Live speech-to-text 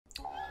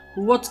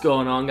What's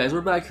going on, guys?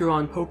 We're back here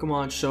on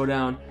Pokemon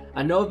Showdown.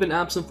 I know I've been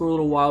absent for a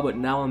little while, but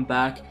now I'm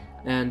back,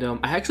 and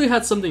I actually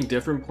had something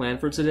different planned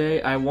for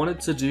today. I wanted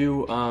to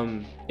do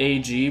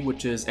AG,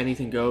 which is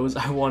Anything Goes.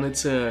 I wanted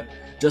to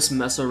just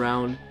mess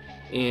around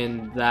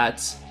in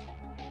that,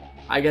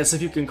 I guess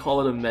if you can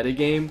call it a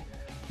metagame,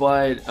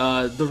 but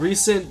the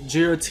recent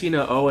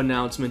Giratina-OU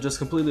announcement just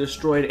completely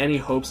destroyed any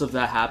hopes of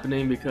that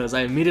happening because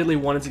I immediately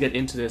wanted to get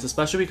into this,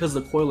 especially because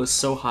the coil is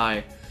so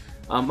high.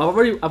 I've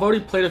already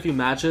played a few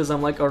matches.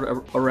 I'm like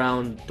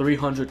around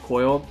 300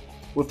 coil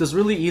with this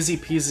really easy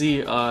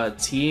peasy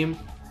team.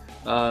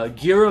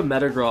 Gira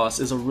Metagross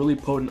is a really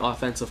potent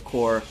offensive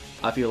core,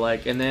 I feel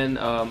like, and then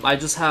I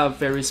just have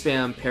Fairy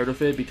Spam paired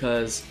with it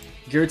because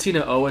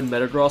Giratina-OU and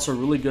Metagross are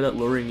really good at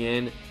luring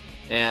in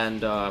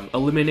and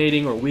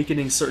eliminating or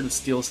weakening certain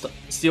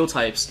steel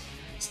types.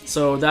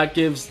 So that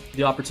gives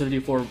the opportunity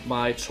for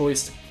my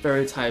choice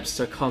fairy types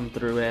to come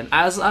through. And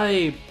as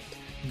I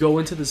go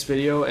into this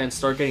video and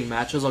start getting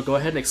matches, I'll go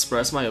ahead and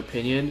express my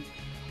opinion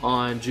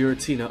on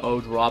Giratina-OU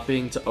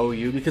dropping to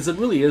OU because it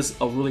really is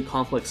a really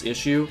complex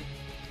issue.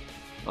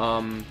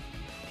 I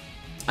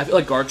feel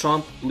like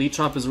Garchomp,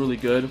 Leechomp is really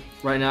good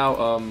right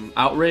now.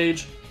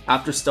 Outrage,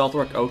 after Stealth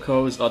Rock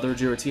Oko's other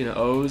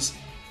Giratina-OUs,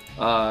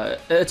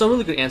 it's a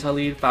really good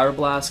anti-lead. Fire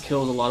Blast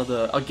kills a lot of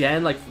the,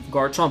 again, like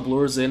Garchomp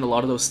lures in a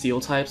lot of those steel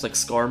types like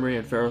Skarmory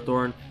and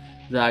Ferrothorn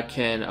that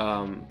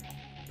can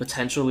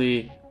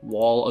potentially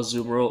wall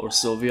Azumarill or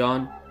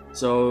Sylveon.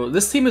 So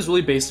this team is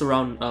really based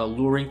around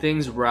luring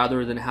things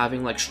rather than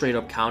having like straight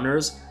up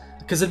counters,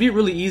 because it'd be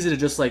really easy to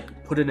just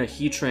like put in a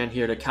Heatran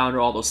here to counter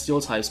all those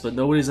steel types, but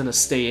nobody's gonna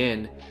stay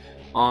in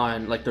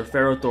on like their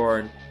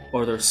Ferrothorn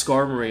or their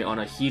Skarmory on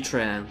a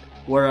Heatran,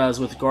 whereas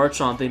with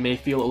Garchomp they may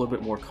feel a little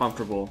bit more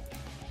comfortable,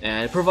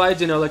 and it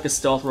provides, you know, like a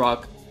Stealth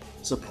Rock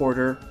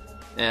supporter,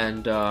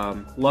 and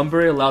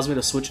Lumberry allows me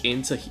to switch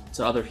into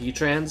other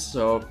Heatrans,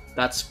 so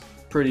that's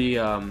pretty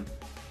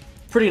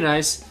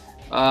nice.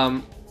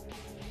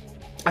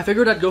 I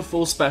figured I'd go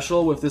full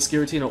special with this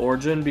Giratina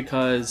Origin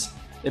because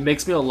it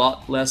makes me a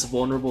lot less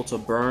vulnerable to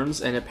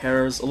burns, and it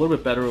pairs a little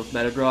bit better with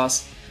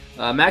Metagross.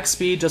 Max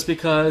speed, just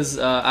because,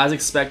 as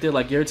expected,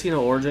 like Giratina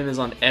Origin is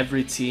on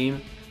every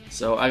team,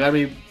 so I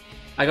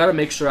gotta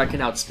make sure I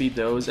can outspeed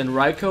those. And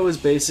Raikou is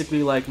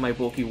basically like my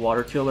bulky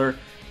water killer.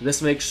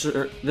 This makes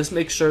sure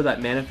that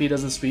Manaphy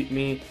doesn't sweep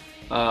me.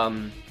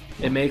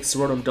 It makes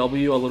Rotom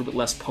W a little bit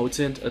less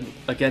potent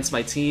against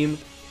my team,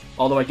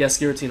 although I guess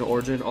Giratina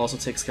Origin also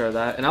takes care of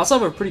that. And I also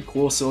have a pretty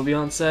cool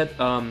Sylveon set.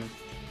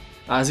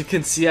 As you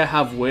can see, I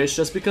have Wish,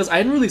 just because I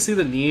didn't really see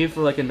the need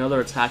for like another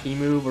attacking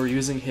move or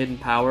using Hidden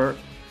Power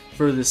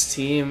for this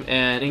team.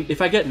 And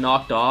if I get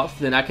knocked off,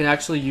 then I can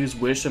actually use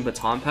Wish and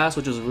Baton Pass,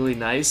 which is really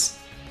nice.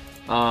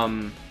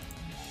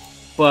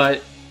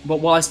 But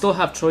while I still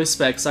have choice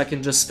specs, I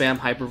can just spam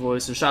Hyper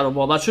Voice and Shadow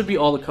Ball. That should be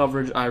all the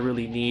coverage I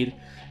really need.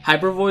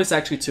 Hyper Voice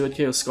actually 2-hit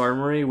KO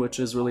Skarmory, which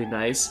is really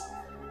nice.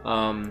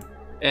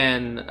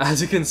 And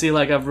as you can see,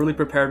 like, I've really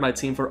prepared my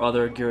team for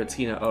other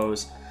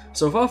Giratina-OUs.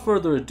 So without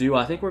further ado,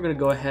 I think we're going to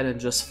go ahead and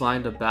just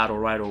find a battle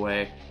right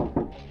away.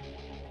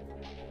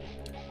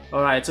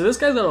 Alright, so this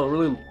guy's got a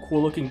really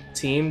cool looking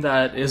team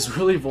that is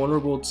really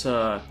vulnerable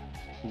to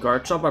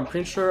Garchomp. I'm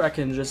pretty sure I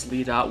can just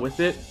lead out with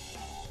it.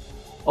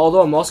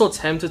 Although I'm also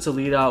tempted to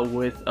lead out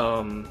with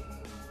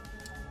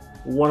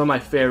one of my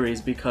fairies,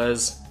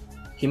 because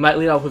he might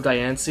lead out with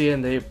Diancie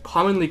and they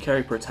commonly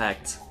carry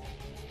Protect.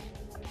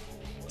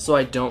 So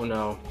I don't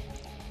know.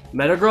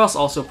 Metagross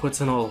also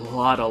puts in a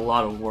lot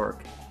of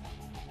work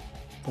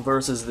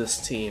versus this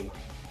team.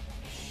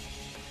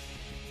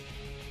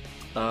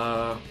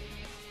 I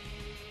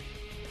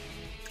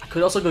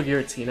could also go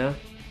Giratina,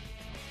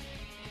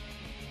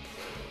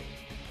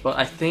 but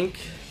I think,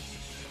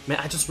 man,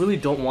 I just really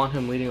don't want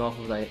him leading off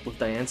with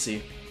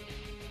Diancie.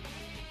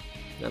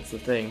 That's the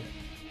thing.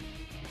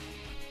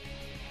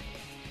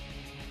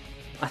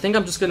 I think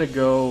I'm just gonna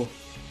go,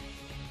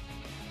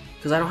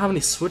 because I don't have any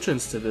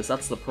switch-ins to this,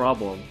 that's the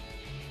problem.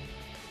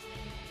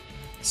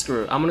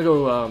 Screw it, I'm gonna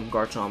go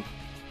Garchomp.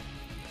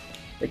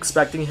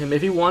 Expecting him,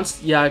 if he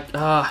wants, yeah,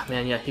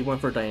 man, yeah, he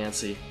went for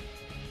Diancie.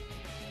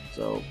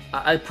 So,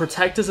 I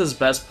Protect is his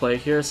best play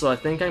here, so I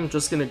think I'm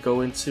just gonna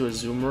go into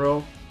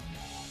Azumarill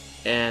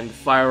and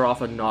fire off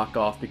a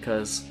knockoff,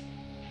 because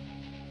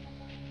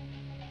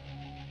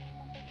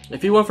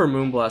if he went for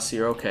Moonblast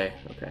here, okay,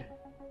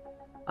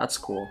 that's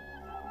cool.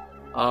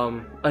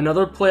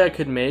 Another play I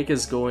could make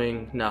is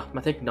going, nah, I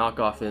think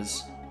knockoff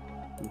is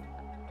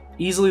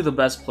easily the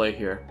best play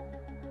here.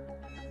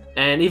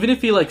 And even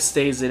if he like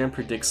stays in and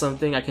predicts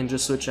something, I can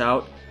just switch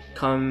out,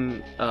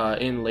 come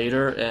in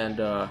later,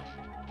 and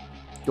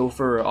go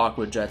for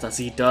Aqua Jets, as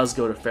he does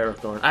go to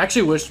Ferrothorn. I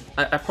actually wish,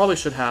 I probably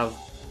should have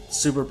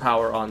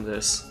Superpower on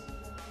this,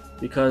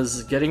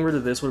 because getting rid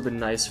of this would have been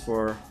nice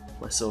for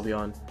my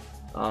Sylveon.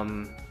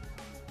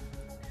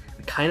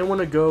 I kind of want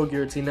to go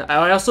Giratina.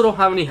 I also don't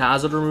have any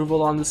hazard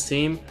removal on this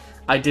team.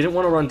 I didn't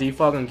want to run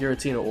Defog on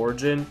Giratina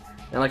Origin,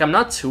 and like I'm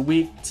not too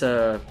weak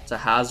to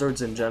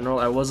hazards in general.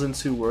 I wasn't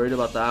too worried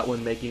about that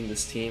when making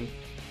this team.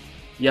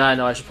 Yeah, I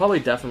know, I should probably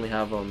definitely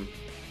have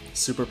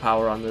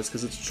superpower on this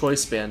because it's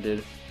choice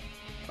banded.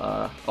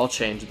 I'll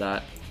change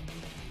that.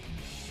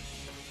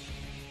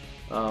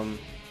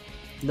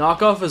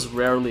 Knockoff has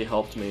rarely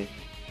helped me,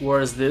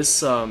 whereas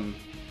this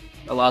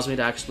allows me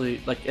to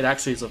actually, like, it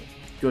actually is a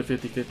good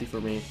 50-50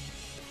 for me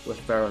with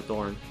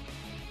Ferrothorn.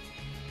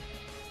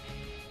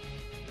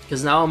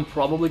 Because now I'm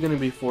probably going to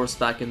be forced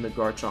back into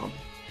Garchomp.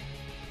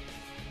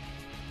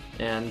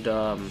 And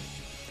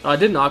I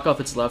did knock off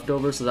its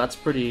leftover, so that's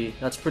pretty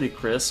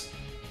crisp.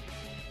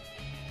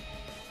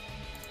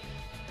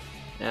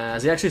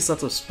 As he actually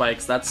sets up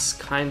spikes, that's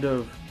kind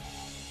of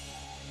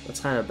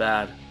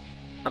bad.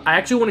 I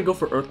actually want to go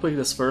for Earthquake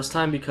this first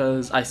time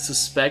because I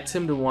suspect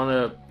him to want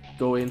to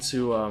go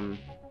into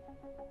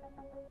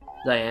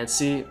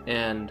Diancie,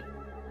 and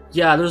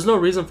yeah, there's no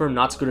reason for him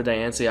not to go to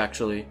Diancie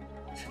actually.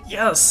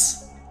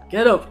 Yes!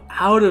 Get up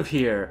out of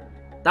here!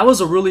 That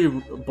was a really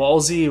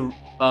ballsy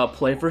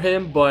play for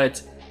him,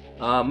 but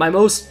my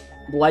most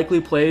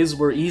likely plays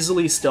were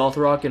easily Stealth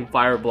Rock and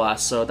Fire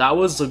Blast, so that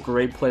was a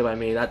great play by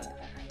me. That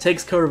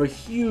takes care of a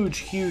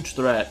huge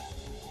threat.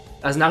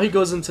 As now he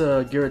goes into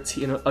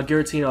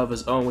Giratina of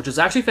his own, which is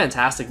actually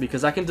fantastic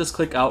because I can just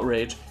click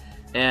Outrage,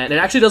 and it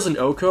actually does an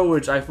OHKO,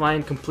 which I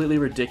find completely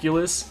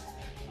ridiculous.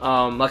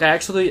 Like I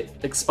actually,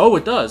 oh,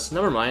 it does.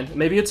 Never mind.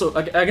 Maybe it's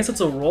I guess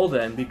it's a roll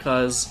then,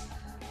 because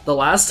the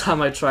last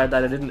time I tried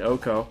that, it didn't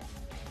OHKO.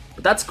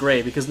 But that's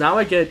great because now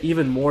I get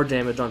even more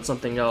damage on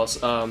something else.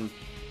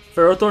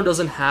 Ferrothorn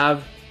doesn't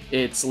have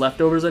its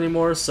leftovers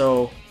anymore,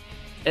 so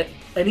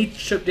any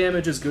chip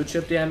damage is good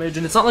chip damage,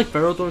 and it's not like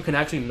Ferrothorn can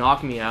actually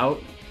knock me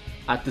out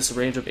at this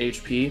range of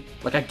HP.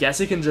 Like, I guess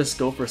he can just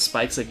go for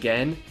spikes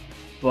again,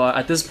 but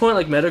at this point,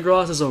 like,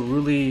 Metagross is a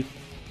really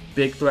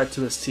big threat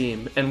to his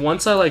team, and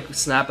once I, like,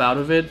 snap out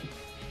of it,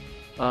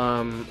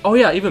 oh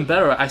yeah, even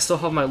better, I still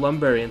have my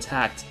Lumberry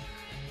intact,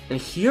 and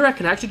here I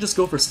can actually just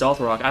go for Stealth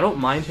Rock. I don't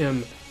mind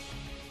him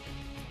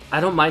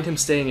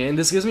staying in.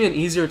 This gives me an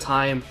easier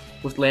time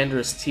with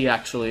Landorus T,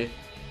 actually,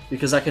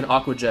 because I can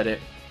Aqua Jet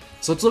it.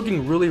 So it's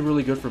looking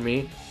really good for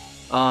me.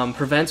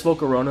 Prevents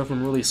Volcarona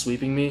from really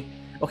sweeping me.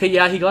 Okay,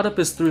 yeah, he got up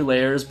his 3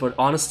 layers, but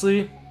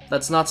honestly,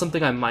 that's not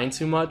something I mind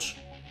too much.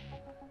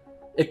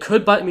 It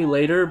could bite me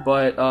later,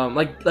 but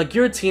like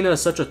Giratina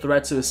is such a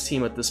threat to his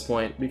team at this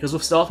point, because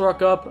with Stealth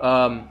Rock up,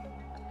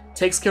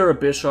 takes care of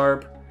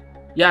Bisharp.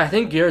 Yeah, I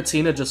think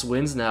Giratina just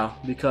wins now,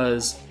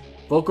 because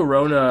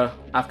Volcarona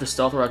after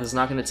Stealth Rock is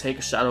not going to take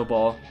a Shadow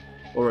Ball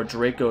or a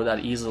Draco that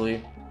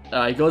easily.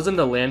 He goes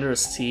into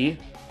Landorus T,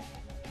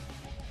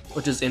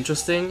 which is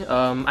interesting.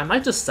 I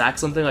might just sack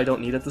something I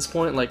don't need at this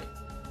point. Like,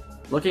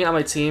 looking at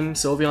my team,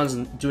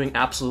 Sylveon's doing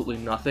absolutely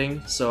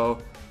nothing, so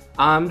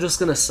I'm just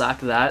gonna sack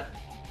that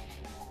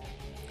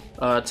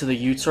to the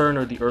U-turn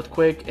or the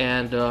Earthquake,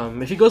 and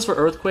if he goes for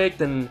Earthquake,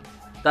 then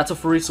that's a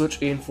free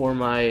switch in for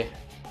my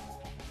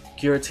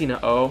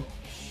Giratina-OU.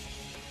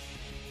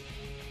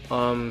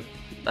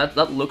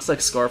 That looks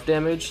like Scarf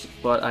damage,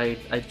 but I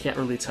can't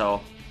really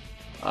tell.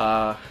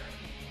 Yeah,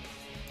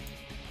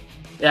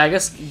 I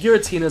guess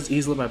Giratina is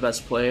easily my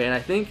best play, and I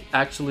think,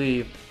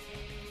 actually,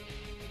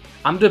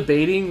 I'm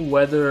debating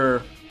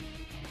whether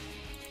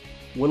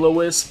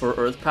Will-O-Wisp or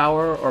Earth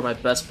Power are my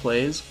best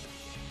plays.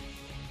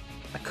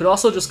 I could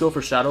also just go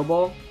for Shadow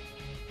Ball.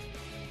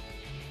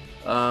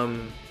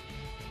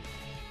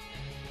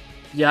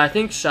 Yeah, I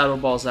think Shadow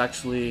Ball is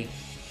actually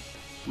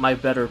my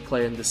better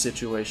play in this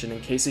situation,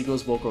 in case he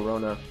goes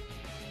Volcarona.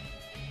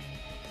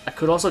 I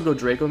could also go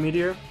Draco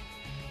Meteor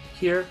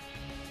here.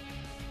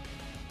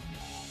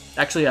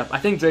 Actually, yeah, I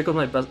think Draco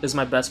is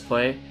my best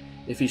play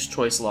if he's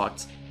choice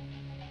locked.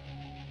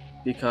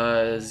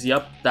 Because,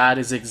 yep, that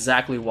is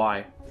exactly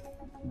why.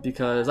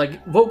 Because,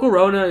 like,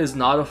 Volcarona is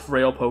not a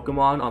frail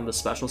Pokemon on the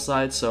special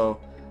side, so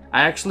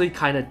I actually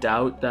kind of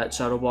doubt that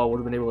Shadow Ball would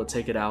have been able to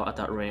take it out at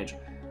that range.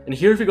 And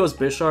here, if he goes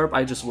Bisharp,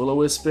 I just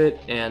Will-O-Wisp it,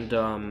 and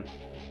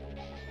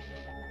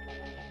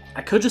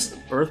I could just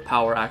Earth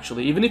Power,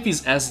 actually. Even if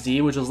he's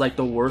SD, which is, like,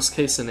 the worst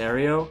case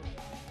scenario,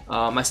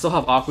 I still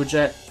have Aqua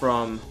Jet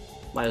from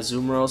my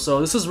Azumarill, so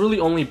this is really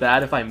only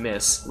bad if I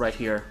miss right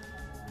here.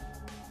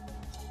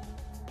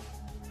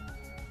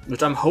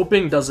 Which I'm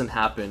hoping doesn't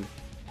happen.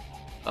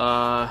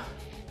 And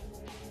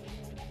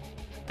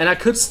I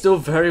could still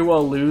very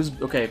well lose.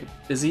 Okay,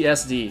 is he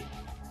SD?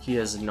 He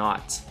is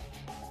not.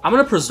 I'm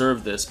gonna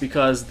preserve this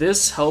because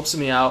this helps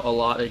me out a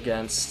lot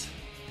against...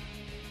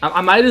 I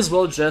might as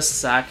well just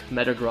sack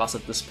Metagross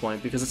at this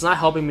point because it's not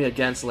helping me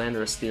against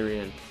Landorus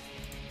Therian.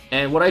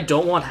 And what I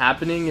don't want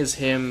happening is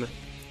him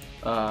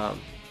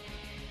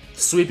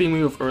sweeping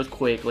me with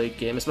Earthquake late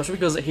game, especially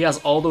because he has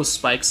all those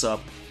spikes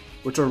up,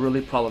 which are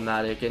really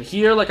problematic. And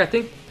here, like, I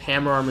think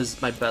Hammer Arm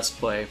is my best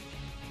play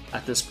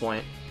at this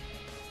point.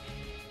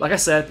 Like I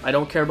said, I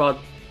don't care about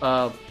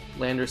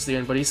Landorus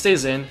Therian, but he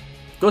stays in,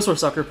 goes for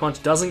Sucker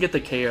Punch, doesn't get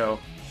the KO,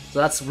 so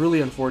that's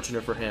really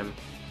unfortunate for him.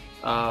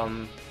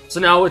 So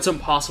now it's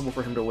impossible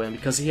for him to win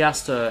because he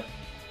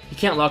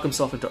can't lock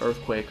himself into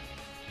Earthquake.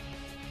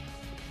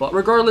 But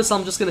regardless,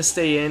 I'm just gonna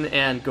stay in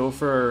and go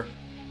for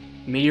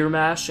Meteor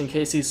Mash in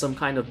case he's some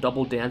kind of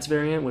double dance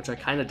variant, which I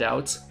kind of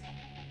doubt.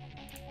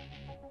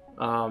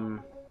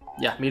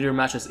 Yeah, Meteor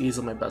Match is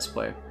easily my best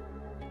play.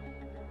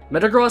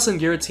 Metagross and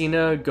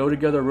Giratina go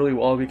together really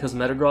well because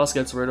Metagross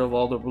gets rid of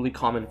all the really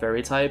common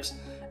fairy types,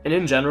 and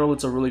in general,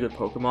 it's a really good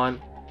Pokemon.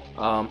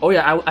 Oh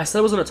yeah, I said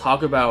I was going to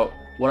talk about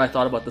what I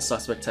thought about the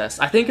Suspect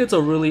test. I think it's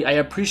a really,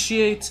 I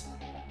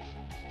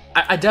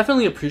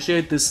definitely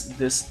appreciate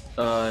this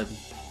turn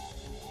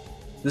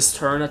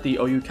that the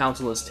OU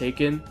Council has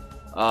taken.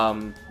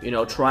 You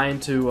know, trying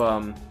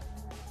to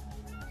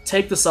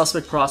take the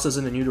Suspect process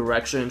in a new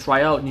direction,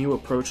 try out new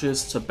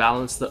approaches to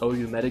balance the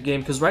OU metagame,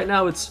 because right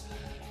now it's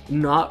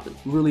not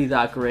really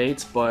that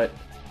great, but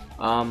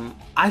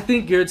I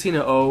think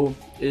Giratina-OU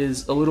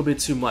is a little bit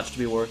too much to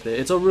be worth it.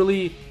 It's a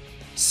really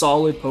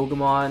solid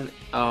Pokemon,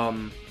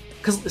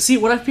 because see,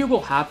 what I fear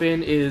will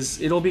happen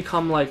is it'll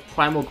become like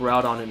Primal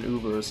Groudon and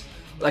Ubers.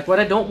 Like, what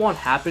I don't want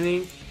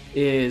happening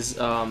is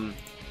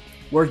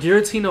where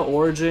Giratina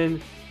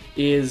Origin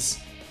is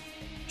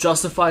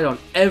justified on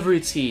every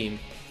team,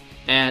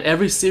 and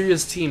every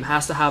serious team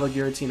has to have a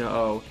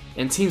Giratina-OU,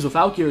 and teams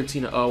without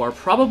Giratina-OU are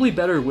probably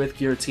better with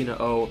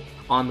Giratina-OU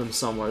on them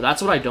somewhere.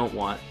 That's what I don't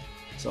want.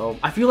 So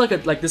I feel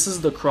like this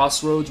is the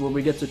crossroads where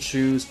we get to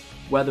choose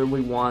whether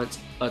we want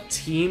a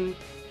team,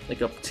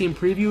 like a team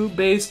preview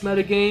based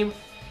metagame,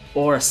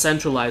 or a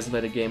centralized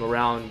metagame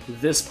around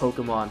this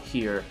Pokemon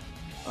here.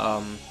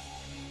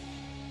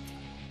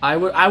 I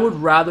would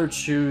rather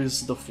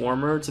choose the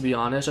former, to be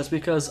honest, just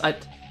because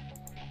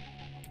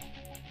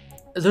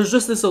there's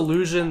just this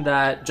illusion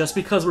that just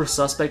because we're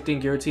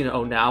suspecting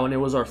Giratina-OU now and it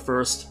was our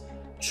first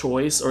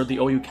choice, or the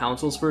OU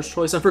Council's first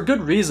choice, and for good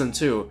reason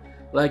too.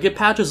 Like, it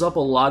patches up a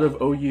lot of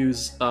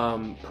OU's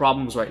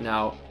problems right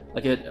now.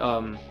 Like,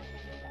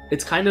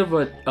 it's kind of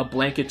a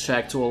blanket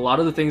check to a lot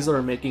of the things that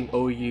are making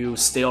OU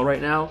stale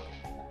right now.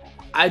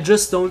 I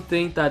just don't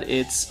think that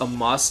it's a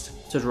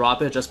must to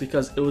drop it just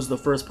because it was the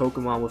first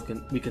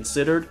Pokemon we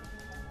considered.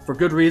 For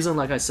good reason,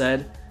 like I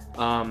said.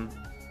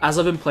 As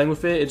I've been playing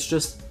with it, it's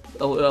just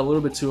a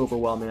little bit too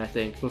overwhelming, I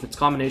think, with its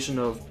combination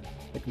of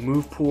like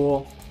move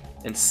pool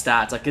and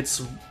stats. Like,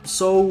 its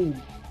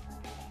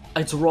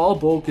raw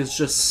bulk is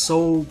just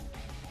so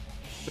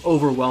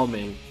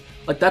overwhelming.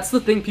 Like, that's the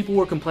thing people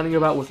were complaining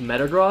about with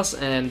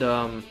Metagross, and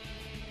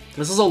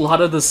this is a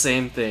lot of the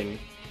same thing.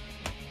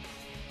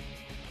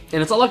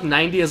 And it's not like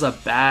 90 is a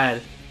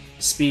bad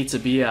speed to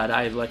be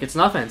at. Like, it's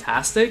not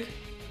fantastic,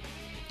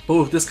 but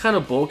with this kind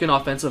of bulk and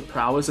offensive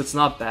prowess, it's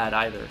not bad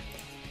either.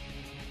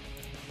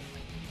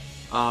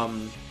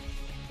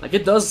 Like,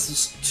 it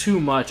does too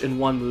much in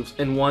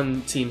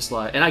one team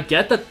slot, and I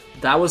get that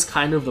that was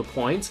kind of the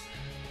point,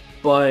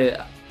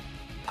 but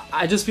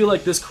I just feel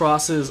like this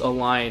crosses a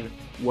line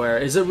where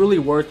is it really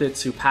worth it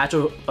to patch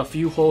a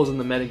few holes in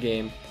the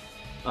metagame,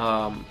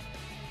 and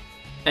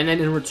then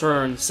in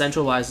return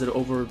centralize it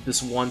over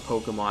this one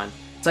Pokemon.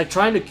 It's like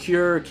trying to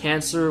cure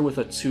cancer with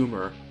a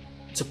tumor,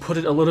 to put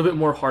it a little bit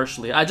more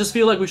harshly. I just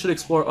feel like we should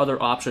explore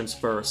other options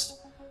first.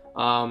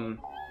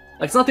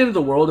 Like, it's not the end of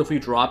the world if we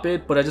drop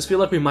it, but I just feel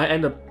like we might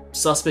end up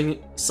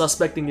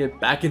suspecting it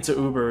back into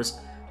Ubers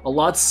a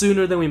lot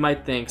sooner than we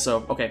might think.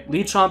 So, okay,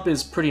 Lead Chomp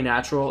is pretty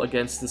natural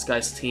against this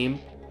guy's team.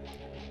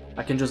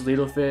 I can just lead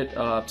with it.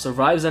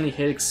 Survives any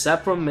hit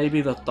except from maybe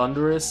the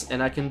Thundurus,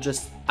 and I can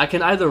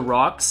either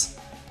Rocks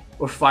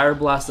or Fire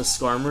Blast the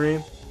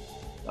Skarmory.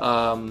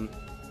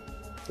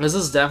 This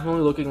is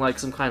definitely looking like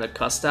some kind of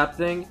Cuss Tap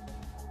thing,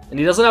 and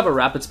he doesn't have a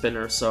Rapid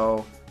Spinner,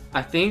 so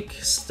I think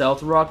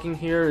Stealth Rocking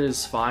here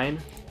is fine.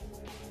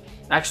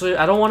 Actually,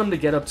 I don't want him to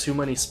get up too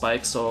many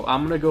spikes, so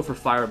I'm gonna go for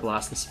Fire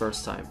Blast this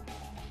first time.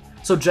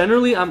 So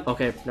generally,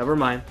 okay, never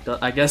mind.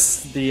 I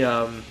guess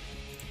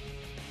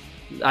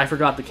I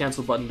forgot the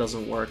cancel button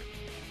doesn't work.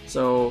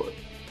 So,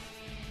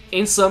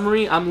 in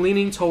summary, I'm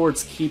leaning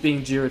towards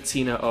keeping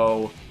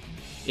Giratina-OU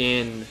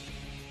in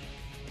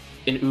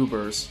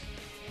Ubers,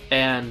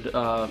 and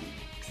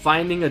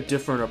finding a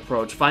different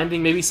approach.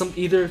 Finding maybe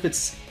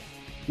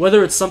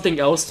whether it's something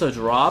else to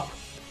drop,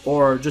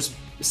 or just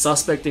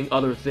suspecting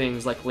other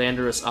things like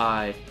Landorus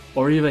Eye,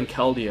 or even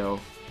Keldeo.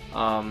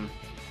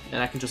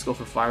 And I can just go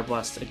for Fire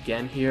Blast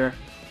again here.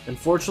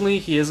 Unfortunately,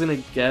 he is going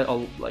to get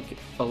a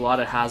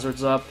lot of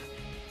hazards up.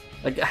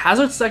 Like,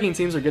 hazard stacking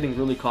teams are getting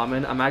really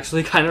common. I'm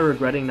actually kind of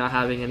regretting not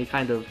having any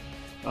kind of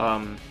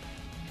hazard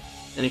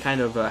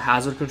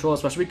control,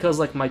 especially because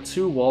like my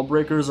two wall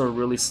breakers are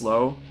really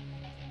slow,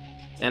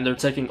 and they're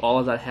taking all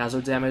of that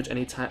hazard damage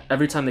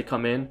every time they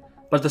come in.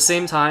 But at the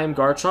same time,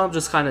 Garchomp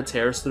just kind of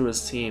tears through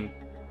his team.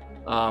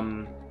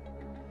 Wow,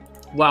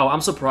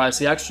 I'm surprised.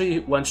 He actually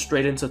went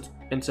straight into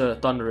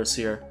Thundurus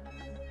here.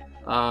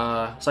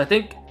 So I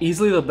think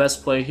easily the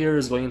best play here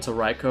is going into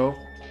Raikou.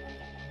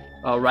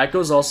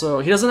 Raikou's also...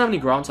 he doesn't have any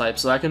ground type,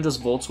 so I can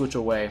just Volt Switch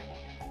away.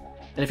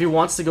 And if he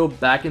wants to go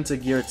back into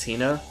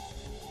Giratina,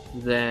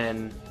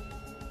 then...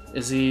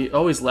 is he...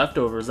 oh, he's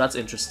leftovers. That's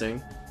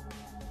interesting.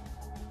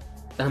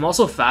 And I'm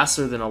also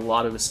faster than a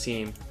lot of his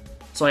team.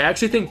 So I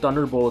actually think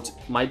Thunderbolt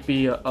might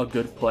be a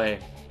good play.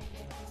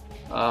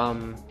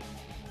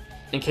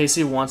 In case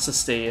he wants to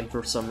stay in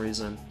for some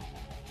reason.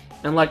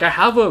 And like, I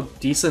have a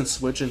decent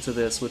switch into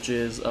this, which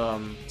is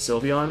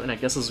Sylveon and I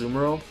guess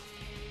Azumarill.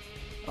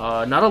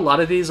 Not a lot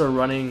of these are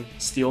running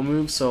steel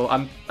moves, so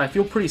I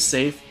feel pretty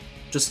safe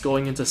just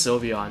going into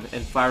Sylveon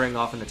and firing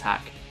off an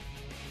attack.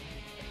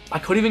 I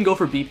could even go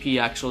for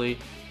BP actually,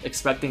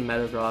 expecting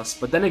Metagross,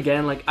 but then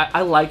again, like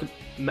I like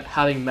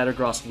having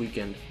Metagross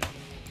weakened.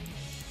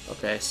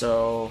 Okay,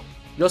 so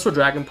he goes for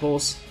Dragon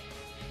Pulse.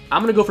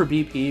 I'm gonna go for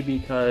BP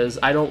because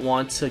I don't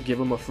want to give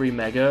him a free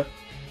Mega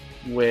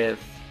with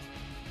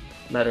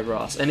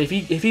Metagross. And if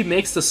he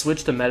makes the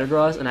switch to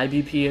Metagross and I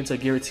BP into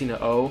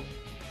Giratina-OU,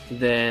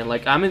 then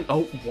like I'm in.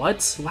 Oh,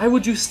 what? Why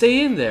would you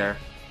stay in there?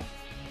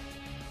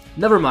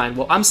 Never mind.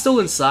 Well, I'm still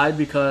inside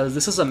because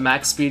this is a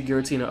max speed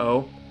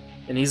Giratina-OU,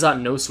 and he's got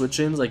no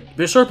switch-ins. Like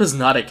Bisharp is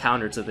not a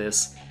counter to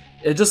this.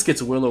 It just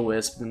gets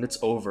Will-O-Wisp and it's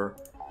over.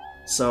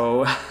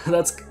 So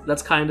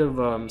that's kind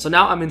of so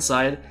now I'm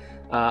inside.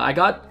 I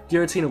got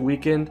Giratina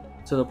weakened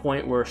to the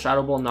point where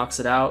Shadow Ball knocks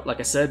it out. Like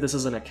I said, this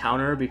isn't a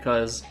counter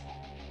because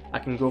I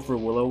can go for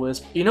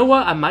Will-O-Wisp. You know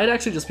what? I might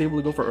actually just be able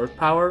to go for Earth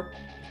Power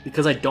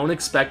because I don't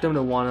expect him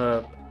to want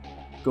to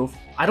go.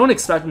 I don't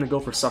expect him to go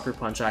for Sucker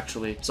Punch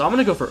actually. So I'm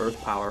gonna go for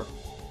Earth Power.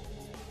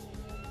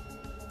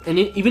 And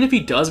even if he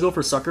does go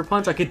for Sucker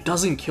Punch, like it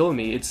doesn't kill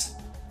me. It's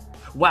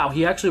wow.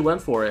 He actually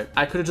went for it.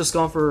 I could have just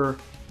gone for.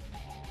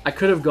 I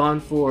could have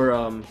gone for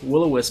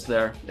Will-O-Wisp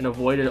there and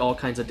avoided all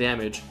kinds of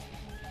damage.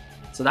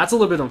 So that's a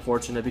little bit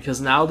unfortunate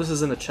because now this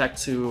is in a check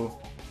to...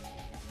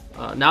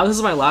 now this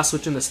is my last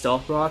switch in the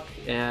Stealth Rock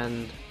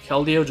and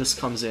Keldeo just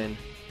comes in.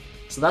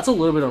 So that's a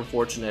little bit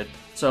unfortunate.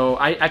 So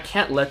I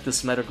can't let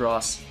this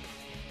Metagross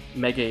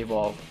Mega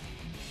Evolve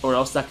or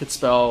else that could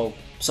spell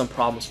some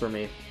problems for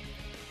me.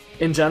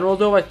 In general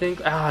though, I think...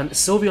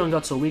 Sylveon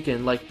got so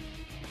weakened. Like,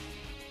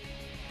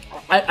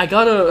 I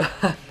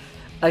gotta...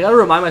 I gotta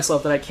remind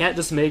myself that I can't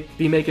just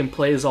be making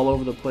plays all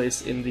over the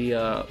place in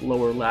the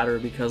lower ladder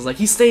because, like,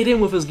 he stayed in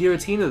with his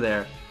Giratina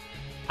there.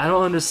 I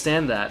don't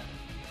understand that.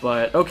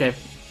 But, okay.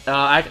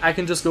 I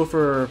can just go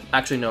for...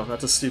 Actually, no.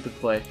 That's a stupid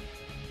play.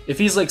 If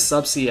he's, like,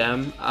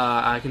 sub-CM,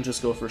 I can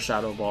just go for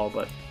Shadow Ball,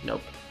 but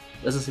nope.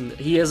 Doesn't seem...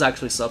 He is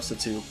actually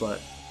Substitute, but...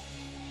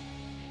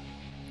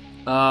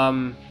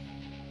 I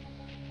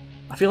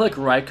feel like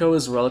Raikou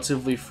is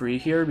relatively free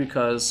here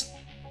because...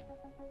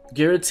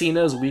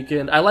 Giratina is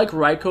weakened. I like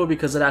Raikou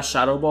because it has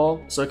Shadow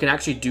Ball, so it can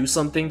actually do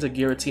something to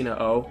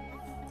Giratina-OU.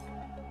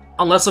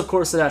 Unless, of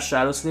course, it has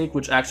Shadow Sneak,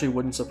 which actually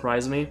wouldn't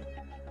surprise me.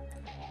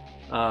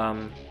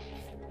 As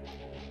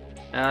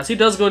he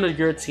does go into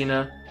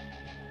Giratina,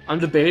 I'm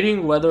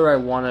debating whether I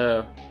want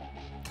to...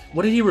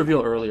 What did he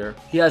reveal earlier?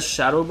 He has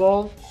Shadow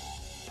Ball?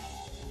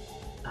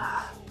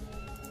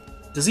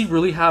 Does he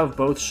really have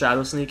both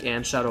Shadow Sneak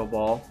and Shadow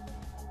Ball?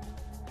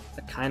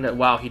 I kinda...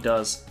 Wow, he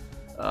does.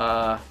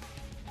 A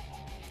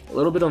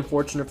little bit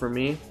unfortunate for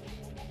me.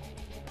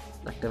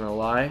 Not gonna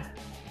lie.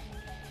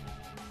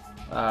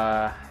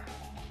 I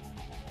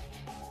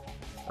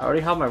already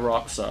have my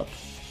rocks up.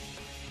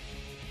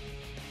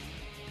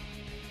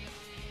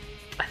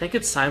 I think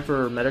it's time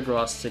for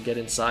Metagross to get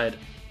inside.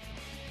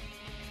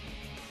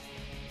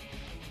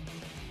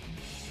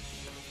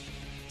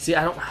 See,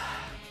 I don't...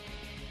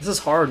 This is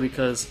hard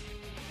because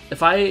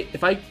if I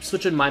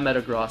switch in my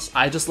Metagross,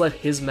 I just let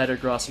his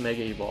Metagross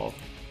Mega Evolve,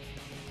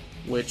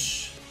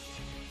 which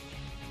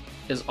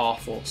is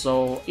awful.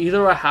 So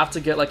either I have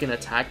to get like an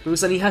attack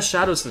boost, and he has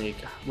Shadow Sneak.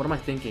 What am I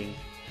thinking?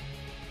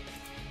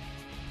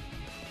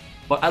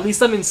 But at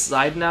least I'm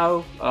inside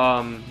now,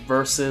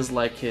 versus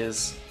like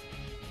his...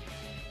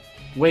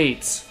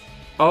 Wait.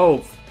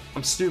 Oh,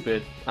 I'm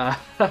stupid. I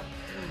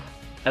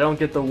don't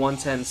get the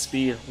 110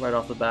 speed right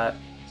off the bat,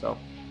 so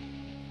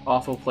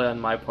awful play on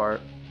my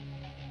part.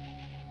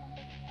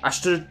 I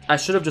should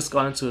have just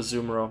gone into a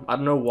Azumarill. I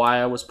don't know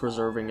why I was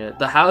preserving it.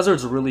 The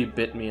hazards really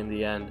bit me in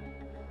the end.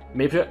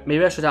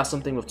 Maybe I should have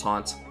something with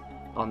Taunt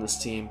on this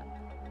team.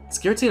 Does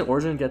Giratina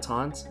Origin get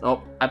Taunt?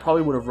 Oh, I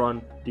probably would have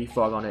run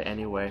Defog on it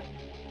anyway.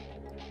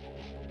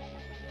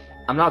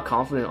 I'm not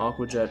confident in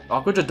Aqua Jet.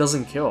 Aqua Jet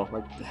doesn't kill.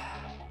 Like,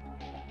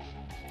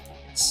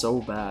 it's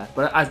so bad.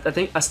 But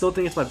I still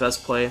think it's my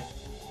best play,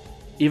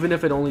 even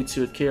if it only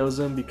 2-KOs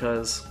him,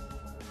 because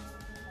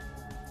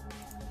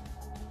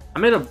I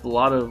made a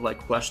lot of like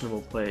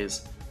questionable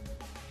plays.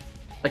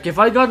 Like if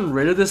I'd gotten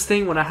rid of this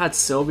thing when I had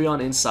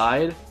Sylveon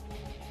inside,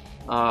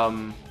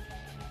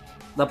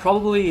 that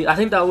probably, I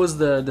think that was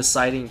the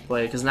deciding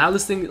play, because now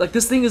this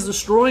thing is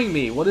destroying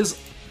me. What is...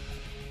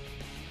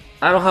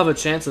 I don't have a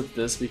chance at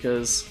this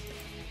because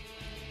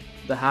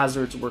the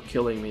hazards were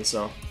killing me,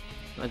 so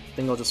I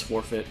think I'll just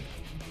forfeit.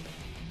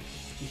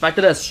 The fact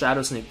that it has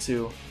Shadow Sneak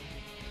too.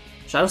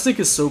 Shadow Sneak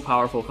is so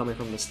powerful coming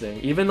from this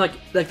thing. Even like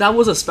that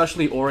was a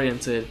specially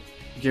oriented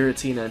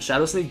Giratina, and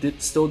Shadow Sneak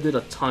still did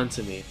a ton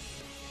to me.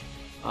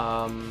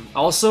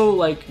 Also,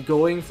 like,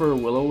 going for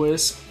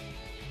Will-O-Wisp,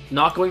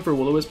 not going for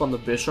Will-O-Wisp on the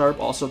Bisharp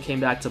also came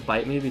back to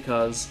bite me,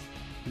 because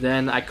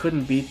then I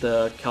couldn't beat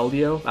the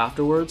Keldeo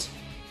afterwards.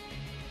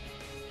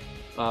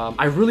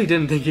 I really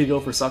didn't think he'd go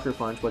for Sucker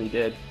Punch, but he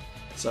did.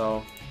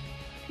 So,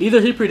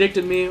 either he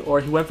predicted me, or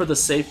he went for the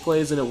safe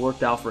plays and it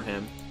worked out for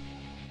him.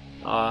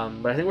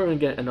 But I think we're going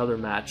to get another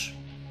match.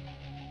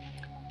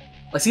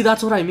 Like, see,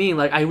 that's what I mean.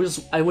 Like,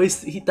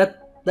 that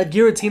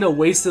Giratina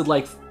wasted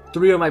like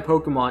 3 of my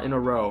Pokemon in a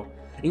row,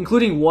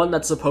 including one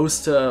that's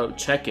supposed to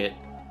check it,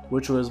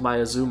 which was my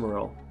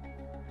Azumarill.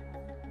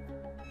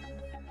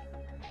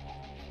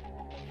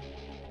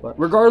 But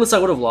regardless, I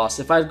would have lost.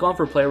 If I had gone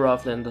for Play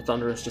Rough, then the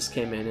Thundurus just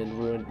came in and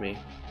ruined me.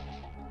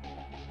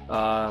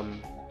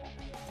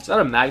 It's got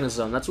a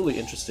Magnezone. That's really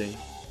interesting.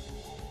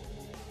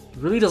 It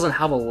really doesn't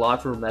have a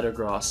lot for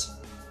Metagross.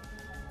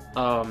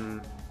 I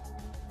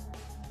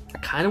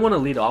kind of want to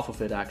lead off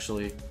with it,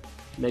 actually.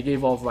 Mega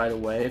Evolve right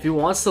away. If he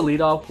wants to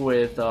lead off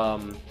with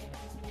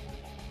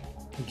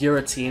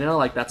Giratina,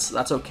 like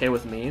that's okay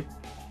with me.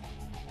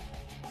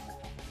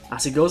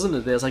 As he goes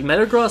into this, like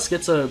Metagross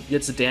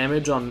gets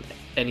damage on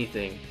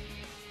anything,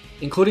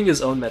 including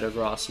his own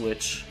Metagross,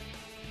 which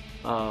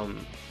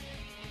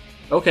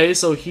okay,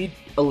 so he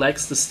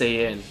elects to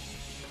stay in.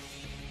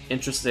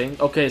 Interesting.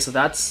 Okay, so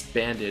that's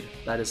banded.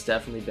 That is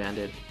definitely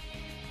banded.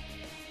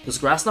 Does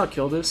Grass not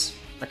kill this?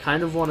 I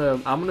kind of want to...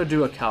 I'm going to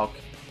do a calc.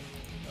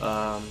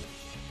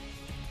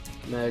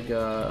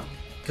 Mega...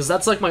 Because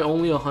that's like my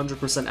only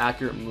 100%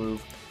 accurate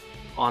move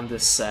on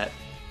this set.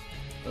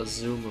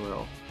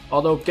 Azumarill.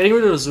 Although, getting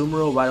rid of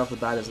Azumarill right off the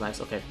bat is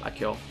nice. Okay, I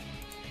kill.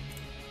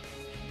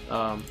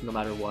 No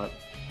matter what.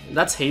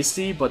 That's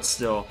hasty, but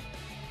still.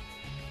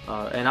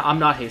 And I'm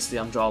not hasty,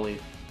 I'm jolly.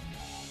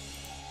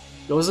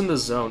 Goes in the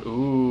zone.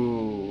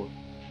 Ooh.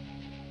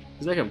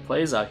 He's making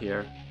plays out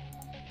here.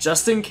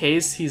 Just in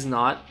case he's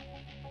not...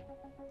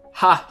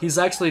 Ha! He's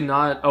actually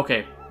not...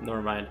 Okay,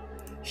 never mind.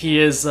 He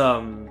is,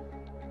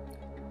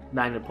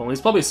 Magnet Pull. He's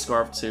probably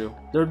Scarf too.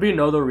 There would be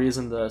no other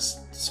reason to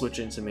switch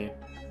into me.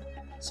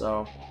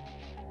 So...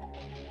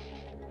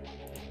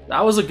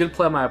 That was a good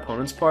play on my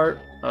opponent's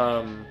part.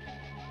 I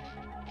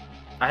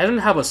didn't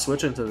have a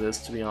switch into this,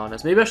 to be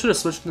honest. Maybe I should have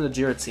switched into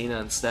Giratina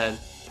instead.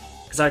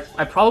 Because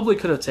I probably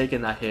could have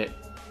taken that hit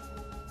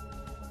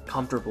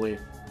comfortably.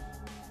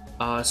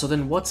 So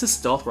then what's his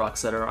Stealth Rock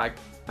setter? I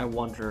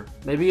wonder.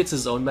 Maybe it's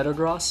his own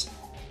Metagross?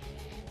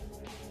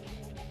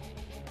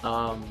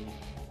 I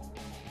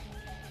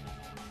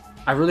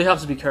really have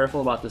to be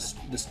careful about this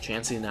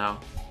Chansey now.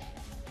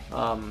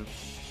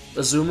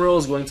 Azumarill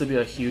is going to be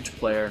a huge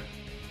player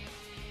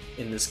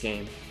in this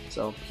game.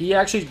 So he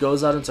actually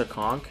goes out into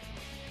Conk.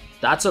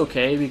 That's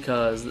okay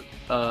because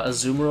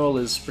Azumarill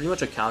is pretty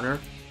much a counter.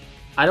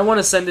 I don't want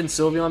to send in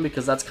Sylveon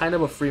because that's kind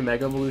of a free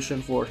Mega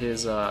Evolution for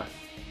his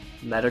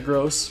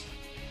Metagross.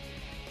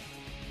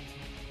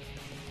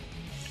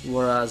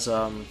 Whereas,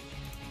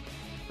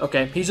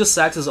 okay, he just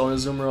sacks his own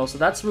Azumarill, so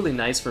that's really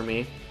nice for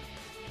me.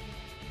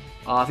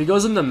 If he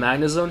goes into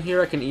Magnezone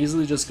here, I can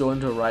easily just go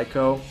into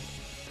Raikou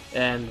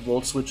and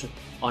Volt Switch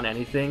on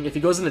anything. If he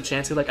goes into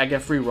Chansey, like, I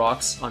get free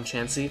rocks on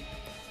Chansey.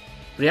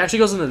 But he actually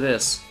goes into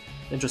this.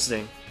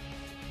 Interesting.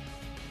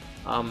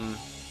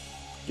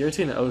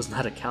 Giratina-OU is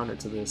not a counter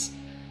to this.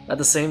 At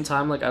the same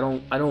time, like, I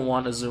don't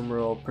want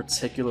Azumarill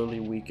particularly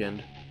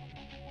weakened.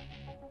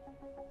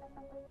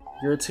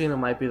 Giratina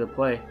might be the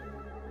play.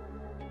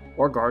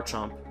 Or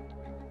Garchomp.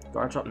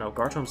 No,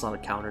 Garchomp's not a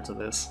counter to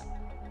this.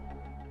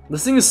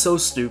 This thing is so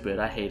stupid,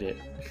 I hate it.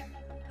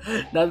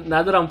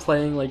 now that I'm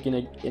playing like in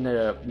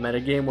a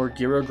metagame where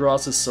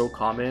Gyarados is so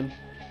common,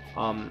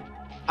 I'm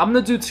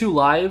gonna do 2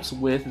 lives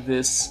with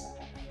this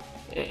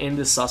in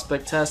this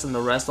suspect test, and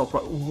the rest I'll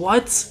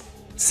what?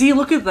 See,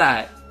 look at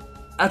that!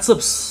 That's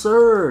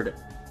absurd!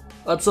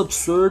 That's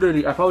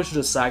absurdity. I probably should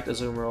have sacked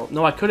Azumarill.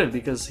 No, I couldn't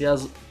because he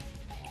has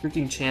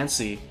freaking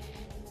Chansey.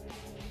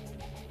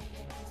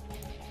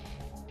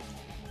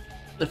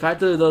 The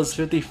fact that it does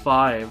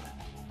 55,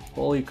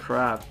 holy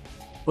crap.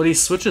 But he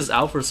switches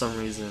out for some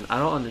reason. I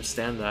don't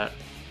understand that.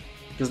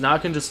 Because now I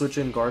can just switch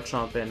in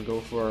Garchomp and go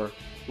for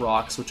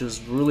Rocks, which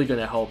is really going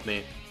to help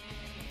me.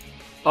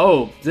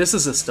 Oh, this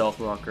is a Stealth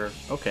Rocker.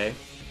 Okay.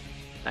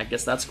 I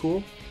guess that's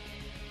cool.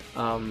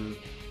 So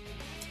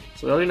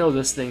we already know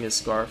this thing is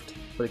Scarfed,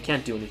 but it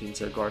can't do anything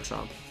to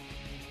Garchomp.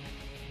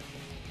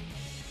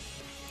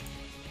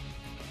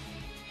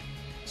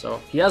 So,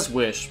 he has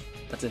Wish.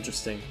 That's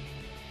interesting.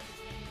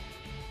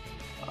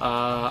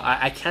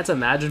 I can't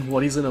imagine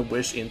what he's gonna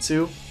wish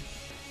into.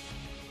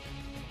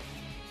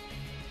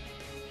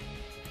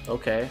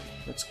 Okay,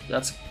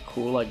 that's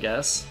cool, I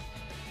guess.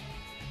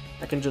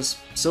 I can just...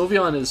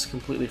 Sylveon is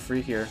completely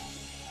free here.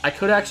 I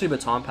could actually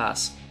Baton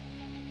Pass,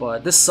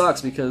 but this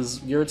sucks because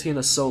Giratina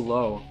is so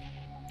low.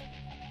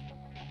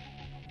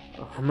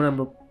 I'm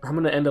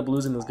gonna end up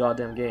losing this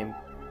goddamn game.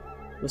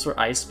 This were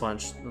Ice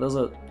Punch. There's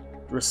a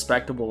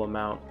respectable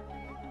amount.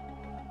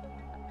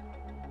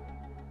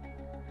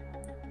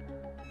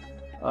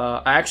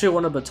 I actually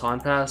want a Baton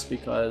Pass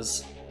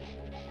because...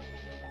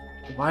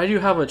 Why do you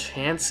have a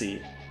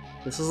Chansey?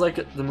 This is like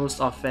the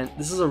most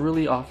This is a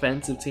really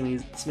offensive team.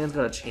 This man's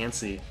got a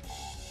Chansey.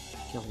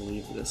 I can't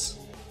believe this.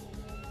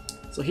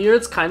 So here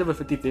it's kind of a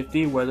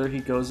 50-50 whether he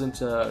goes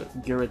into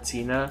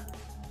Giratina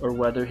or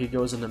whether he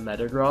goes into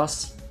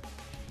Metagross.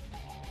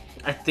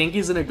 I think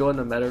he's gonna go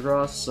into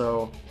Metagross,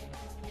 so...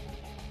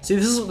 See,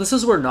 this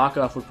is where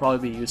Knockoff would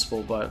probably be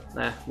useful, but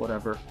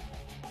whatever.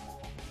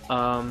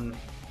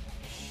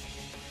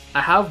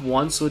 I have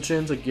one switch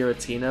into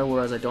Giratina,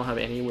 whereas I don't have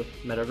any with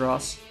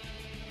Metagross.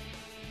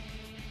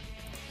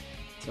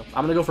 So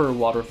I'm gonna go for a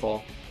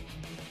Waterfall.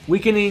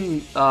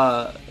 Weakening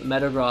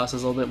Metagross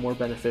is a little bit more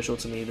beneficial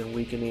to me than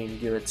weakening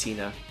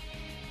Giratina.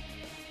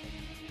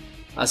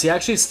 So he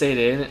actually stayed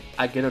in.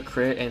 I get a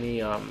crit, and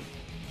he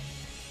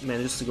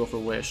manages to go for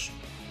Wish.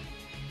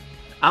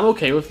 I'm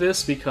okay with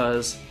this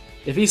because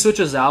if he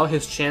switches out,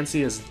 his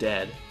Chansey is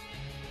dead.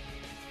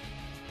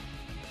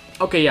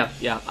 Okay,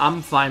 yeah,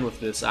 I'm fine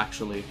with this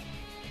actually.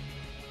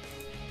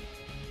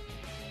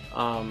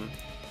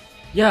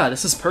 Yeah,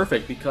 this is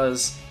perfect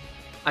because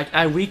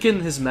I weaken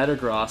his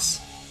Metagross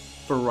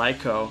for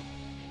Raikou,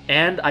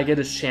 and I get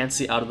his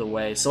Chansey out of the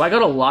way. So I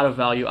got a lot of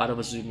value out of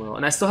a Azumarill,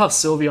 and I still have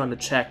Sylveon to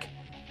check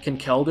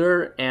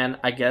Conkeldurr, and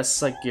I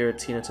guess like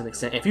Giratina to an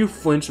extent. If you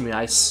flinch me,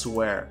 I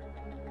swear.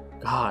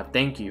 God,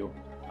 thank you.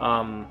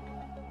 Now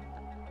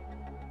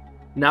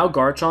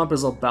Garchomp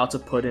is about to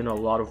put in a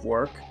lot of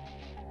work.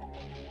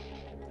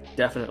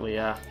 Definitely,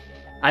 yeah.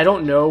 I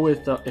don't know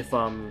if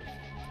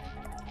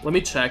let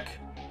me check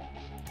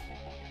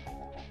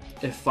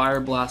if Fire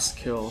Blast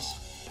kills.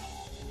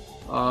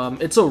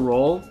 It's a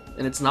roll,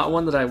 and it's not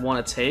one that I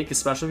want to take,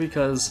 especially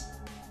because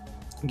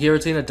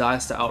Giratina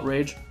dies to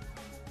Outrage.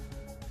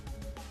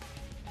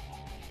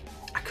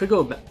 I could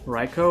go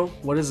Raikou.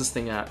 What is this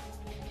thing at?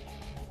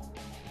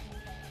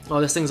 Oh,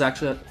 this thing's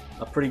actually at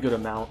a pretty good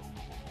amount.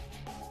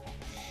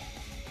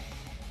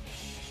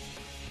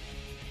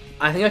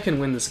 I think I can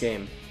win this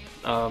game.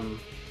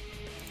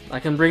 I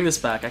can bring this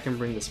back.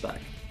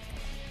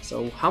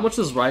 So how much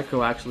does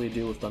Raikou actually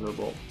do with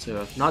Thunderbolt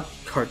to not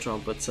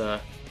Garchomp, but to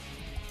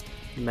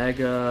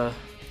Metagross?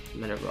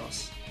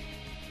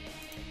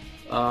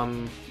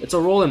 It's a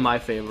roll in my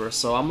favor,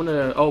 so I'm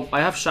gonna... Oh, I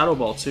have Shadow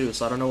Ball too,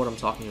 so I don't know what I'm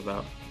talking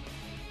about.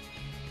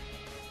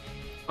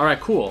 Alright,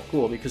 cool,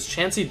 because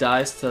Chansey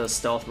dies to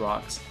Stealth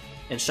Rocks,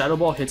 and Shadow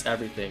Ball hits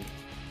everything.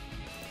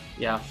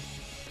 Yeah.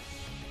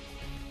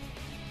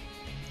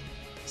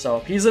 So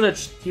he's gonna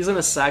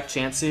sack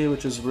Chansey,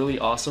 which is really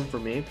awesome for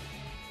me.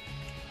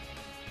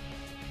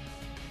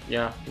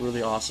 Yeah,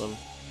 really awesome.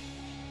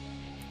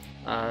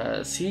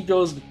 As he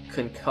goes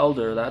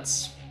Conkeldurr,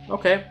 that's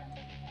okay.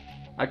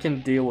 I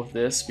can deal with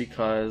this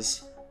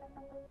because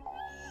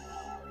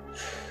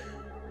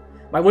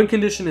my win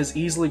condition is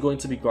easily going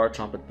to be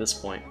Garchomp at this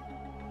point.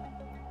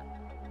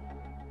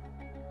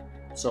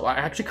 So I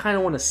actually kind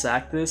of want to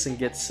sack this and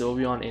get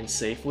Sylveon in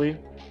safely.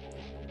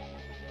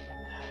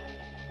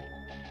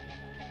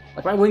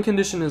 Like, my win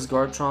condition is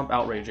Garchomp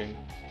outraging.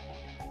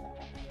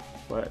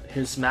 But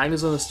his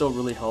Magnezone is still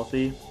really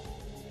healthy.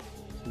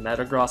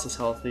 Metagross is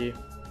healthy.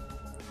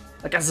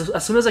 Like,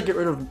 as soon as I get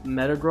rid of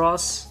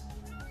Metagross,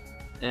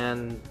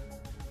 and...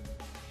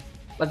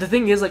 Like, the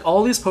thing is, like,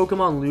 all these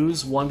Pokemon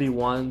lose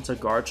 1v1 to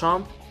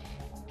Garchomp,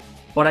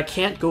 but I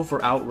can't go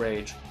for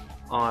Outrage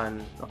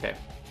on... Okay.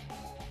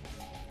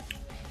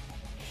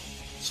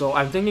 So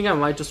I'm thinking I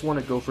might just want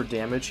to go for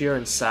damage here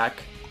and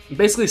sack...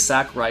 Basically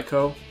sack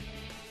Raikou.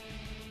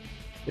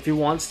 If he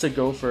wants to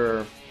go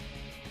for...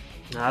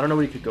 I don't know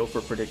what he could go for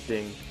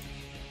predicting.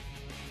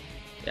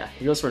 Yeah,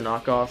 he goes for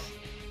knockoff.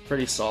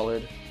 Pretty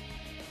solid.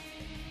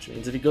 Which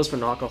means if he goes for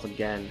knockoff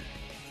again,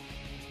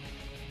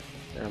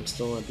 then I'm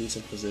still in a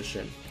decent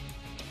position.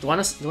 Do I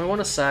want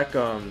to sack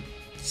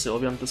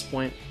Sylveon at this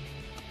point?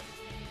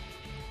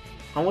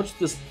 How much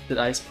did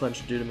Ice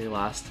Punch do to me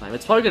last time?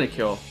 It's probably gonna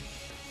kill,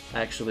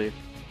 actually.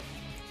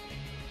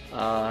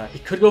 He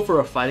could go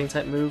for a fighting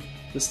type move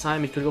this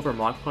time. He could go for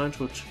Mach Punch,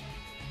 which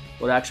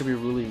would actually be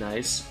really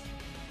nice.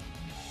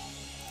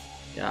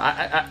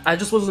 Yeah, I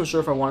just wasn't sure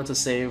if I wanted to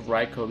save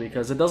Raikou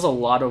because it does a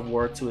lot of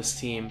work to his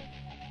team,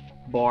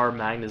 bar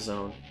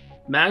Magnezone.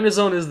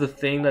 Magnezone is the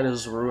thing that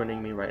is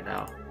ruining me right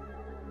now.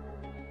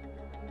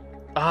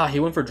 Ah,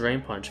 he went for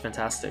Drain Punch.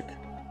 Fantastic.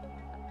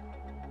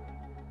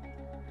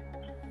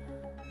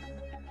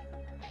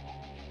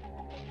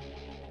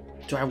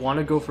 Do I want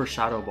to go for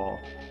Shadow Ball?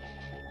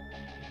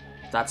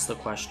 That's the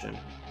question.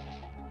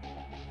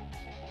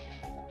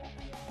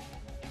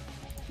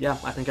 Yeah,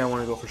 I think I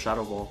want to go for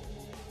Shadow Ball.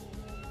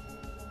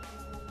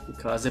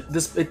 Because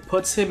if it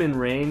puts him in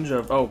range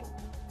of... Oh,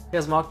 he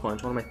has Mach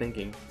Punch. What am I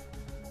thinking?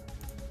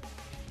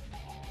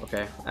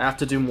 Okay, I have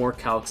to do more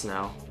calcs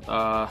now.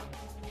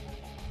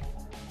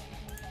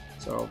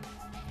 So,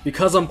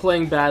 because I'm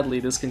playing badly,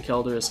 this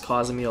Conkeldurr is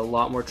causing me a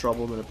lot more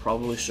trouble than it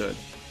probably should.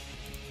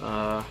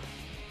 Mach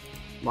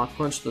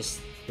Punch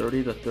does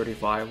 30 to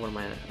 35. What am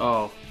I at?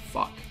 Oh,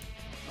 fuck.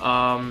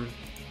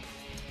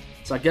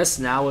 So I guess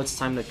now it's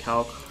time to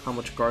calc how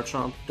much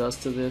Garchomp does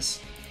to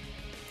this.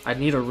 I'd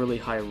need a really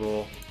high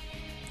roll.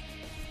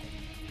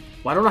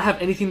 Why don't I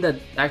have anything that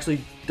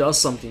actually does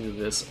something to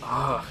this?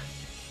 Ugh.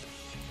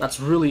 That's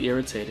really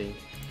irritating.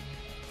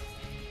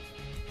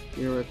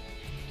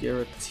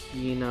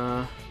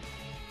 Giratina.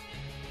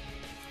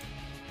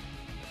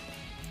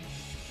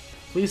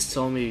 Please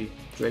tell me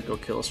Draco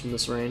kills from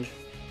this range.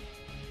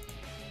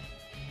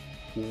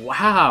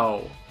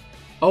 Wow!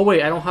 Oh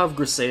wait, I don't have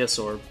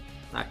Griseosaur.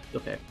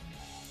 Okay.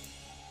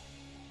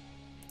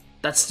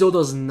 That still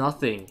does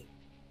nothing.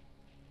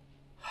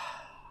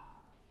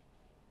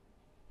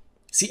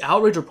 See,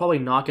 Outrage will probably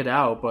knock it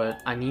out, but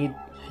I need...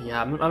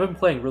 Yeah, I've been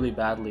playing really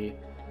badly.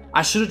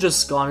 I should have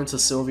just gone into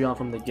Sylveon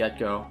from the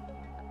get-go.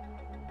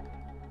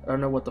 I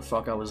don't know what the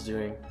fuck I was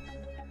doing.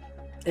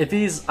 If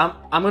he's... I'm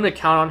gonna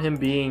count on him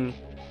being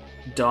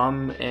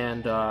dumb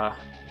and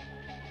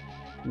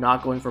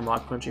not going for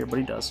Mach Punch here, but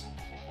he does.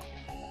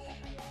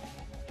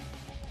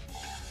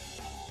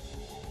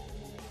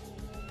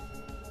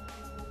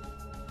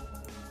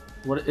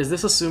 What is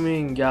this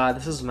assuming? Yeah,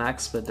 this is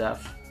max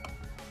Spadef.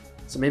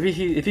 So maybe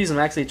if he's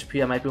max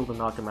HP, I might be able to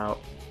knock him out.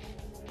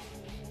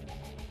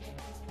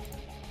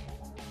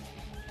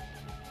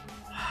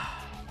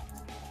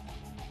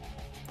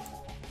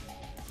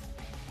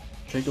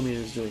 Draco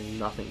Meteor is doing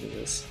nothing to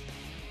this.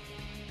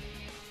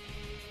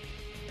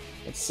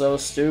 It's so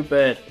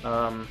stupid.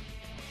 Especially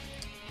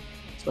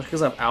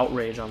because I have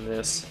Outrage on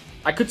this.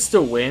 I could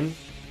still win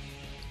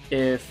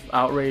if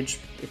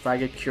I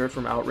get cured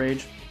from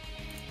Outrage.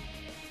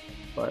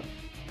 But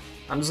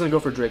I'm just gonna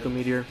go for Draco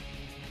Meteor.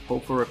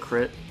 Hope for a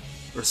crit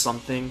or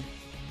something.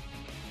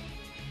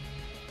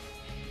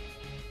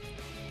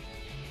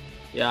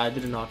 Yeah, I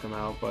didn't knock him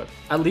out, but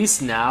at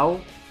least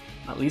now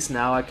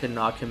I can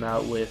knock him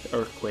out with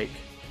Earthquake.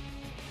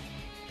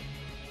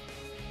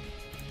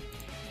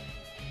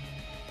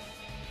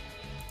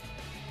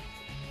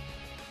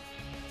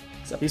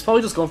 Except he's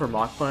probably just going for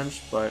Mach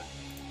Punch, but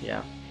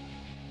yeah.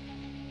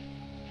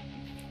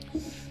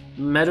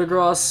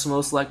 Metagross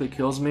most likely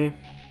kills me,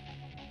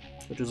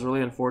 which is really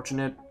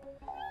unfortunate.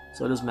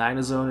 So does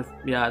Magnezone.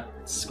 Yeah,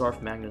 Scarf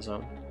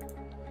Magnezone.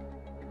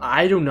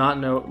 I do not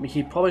know.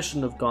 He probably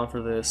shouldn't have gone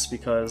for this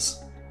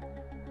because...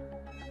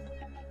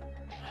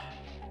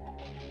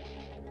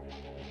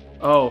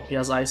 Oh, he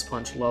has Ice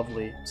Punch.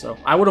 Lovely. So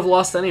I would have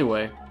lost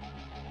anyway.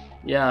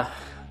 Yeah.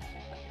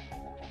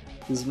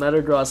 His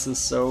Metagross is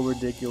so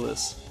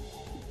ridiculous.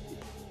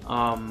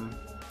 I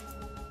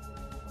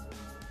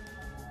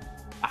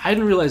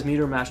didn't realize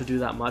Meteor Mash would do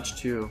that much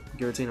too.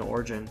 Giratina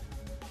Origin.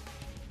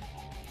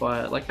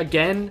 But, like,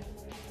 again,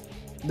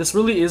 this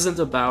really isn't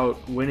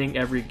about winning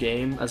every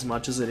game as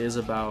much as it is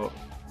about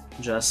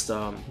just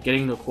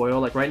getting the coil.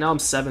 Like, right now I'm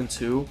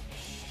 7-2,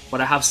 but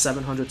I have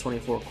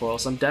 724 coil,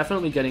 so I'm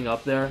definitely getting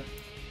up there.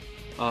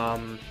 I'll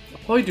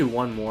probably do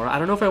one more. I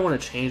don't know if I want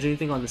to change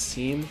anything on this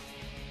team.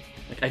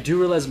 Like, I do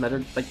realize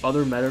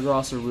other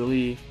Metagross are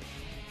really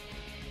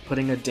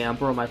putting a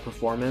damper on my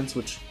performance,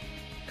 which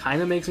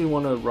kind of makes me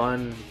want to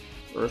run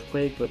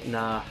Earthquake, but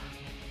nah.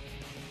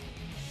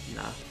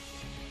 Nah.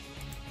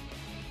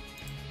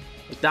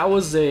 Like, that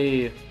was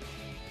a...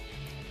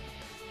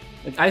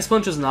 Like, Ice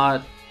Punch is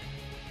not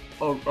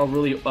a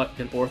really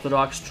an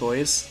orthodox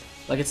choice.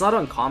 Like, it's not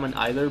uncommon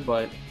either,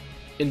 but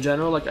in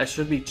general, like, I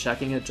should be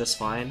checking it just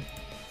fine.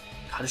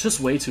 God, it's just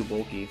way too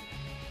bulky.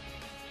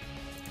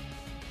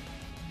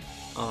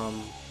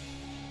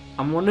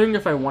 I'm wondering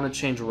if I want to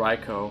change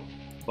Raikou,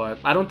 but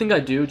I don't think I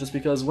do, just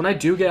because when I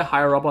do get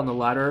higher up on the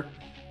ladder,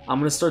 I'm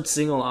going to start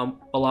seeing a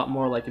lot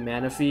more, like,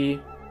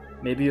 Manaphy,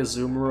 maybe a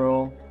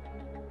Azumarill,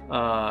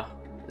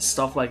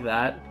 stuff like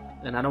that,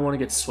 and I don't want to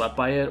get swept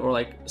by it, or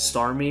like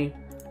Starmie,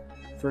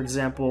 for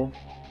example.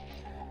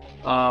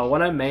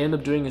 What I may end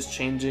up doing is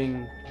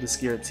changing this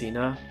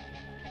Giratina.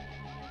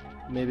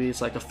 Maybe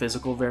it's like a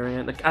physical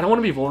variant. Like, I don't want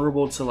to be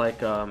vulnerable to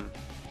like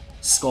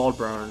Scald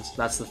Burns,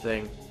 that's the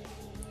thing,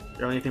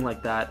 or anything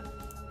like that.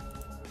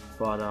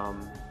 But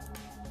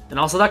and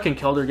also that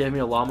Conkeldurr gave me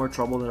a lot more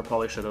trouble than it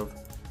probably should have.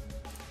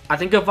 I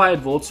think if I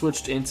had Volt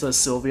Switched into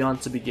Sylveon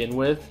to begin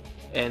with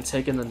and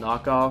taken the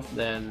knockoff,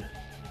 then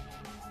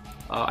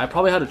I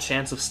probably had a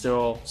chance of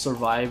still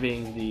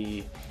surviving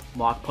the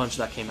Mach Punch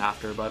that came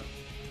after, but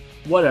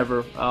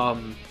whatever.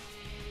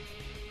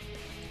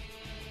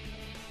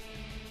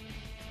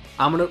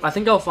 I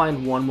think I'll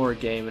find one more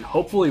game and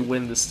hopefully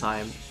win this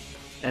time,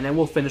 and then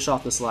we'll finish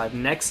off this live.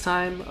 Next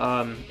time,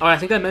 oh, I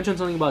think I mentioned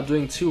something about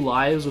doing 2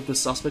 lives with the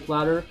Suspect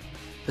Ladder.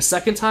 The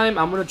second time,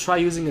 I'm gonna try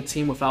using a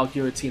team without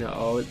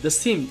Giratina-OU.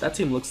 That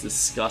team looks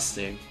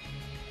disgusting.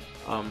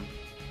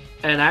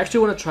 And I actually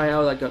want to try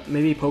out like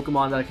maybe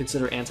Pokemon that I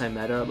consider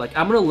anti-meta. Like,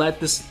 I'm gonna let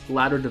this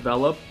ladder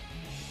develop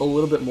a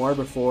little bit more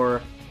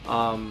before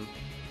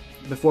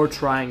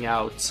trying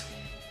out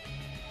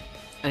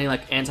any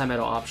like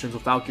anti-meta options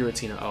without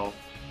Giratina-OU.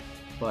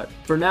 But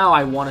for now,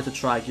 I wanted to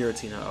try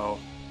Giratina-OU.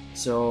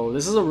 So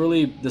this is a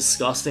really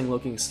disgusting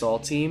looking stall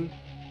team.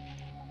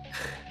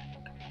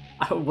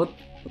 What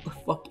the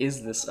fuck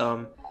is this?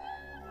 I'm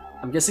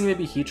guessing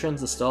maybe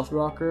Heatran's the Stealth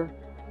Rocker.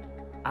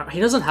 He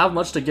doesn't have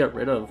much to get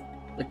rid of.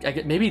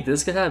 Like, maybe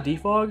this could have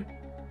Defog?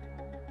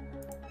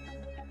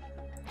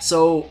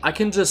 So, I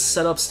can just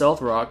set up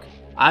Stealth Rock.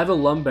 I have a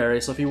Lumberry,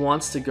 so if he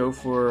wants to go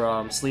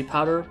for Sleep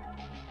Powder,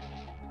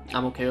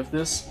 I'm okay with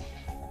this.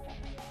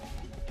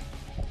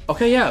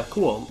 Okay, yeah,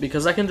 cool.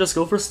 Because I can just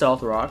go for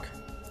Stealth Rock.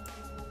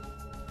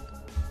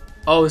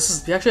 Oh,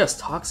 he actually has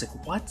Toxic.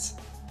 What?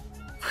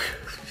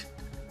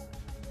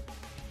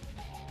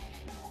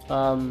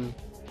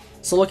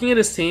 So looking at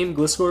his team,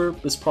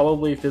 Gliscor is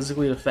probably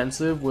physically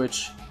defensive,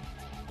 which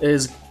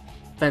is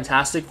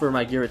fantastic for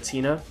my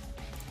Giratina.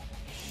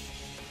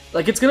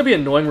 Like, it's gonna be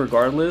annoying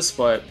regardless,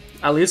 but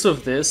at least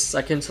with this,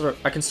 I can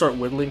start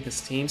whittling his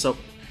team. So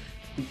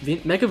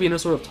Mega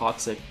Venusaur of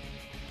Toxic.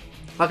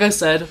 Like I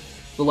said,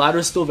 the ladder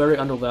is still very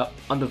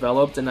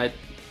undeveloped, and I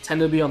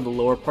tend to be on the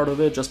lower part of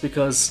it just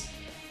because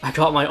I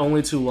got my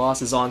only 2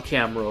 losses on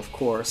camera, of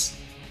course.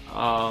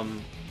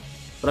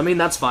 But I mean,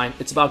 that's fine.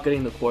 It's about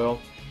getting the coil.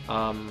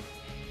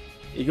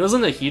 He goes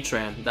into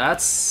Heatran.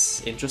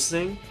 That's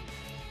interesting.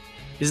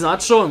 He's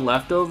not showing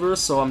leftovers,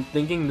 so I'm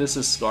thinking this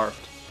is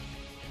Scarfed.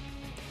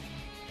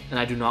 And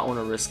I do not want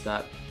to risk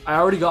that. I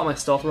already got my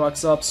Stealth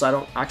Rocks up, so I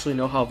don't actually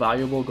know how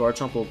valuable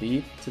Garchomp will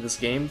be to this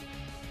game.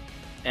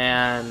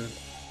 And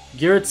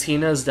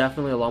Giratina is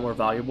definitely a lot more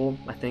valuable,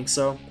 I think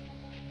so.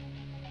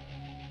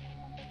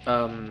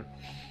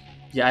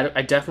 Yeah,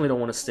 I definitely don't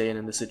want to stay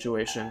in this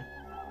situation.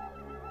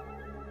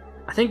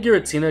 I think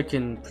Giratina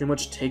can pretty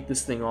much take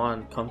this thing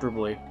on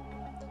comfortably.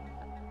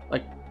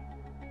 Like,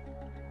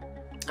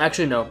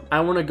 actually no, I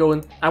want to go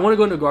into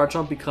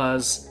Garchomp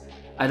because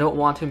I don't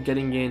want him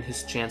getting in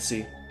his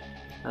Chansey.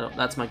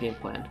 That's my game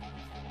plan.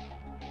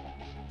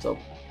 So,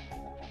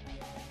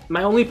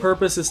 my only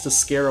purpose is to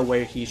scare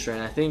away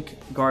Heatran. I think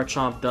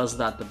Garchomp does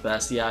that the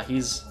best. Yeah,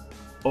 he's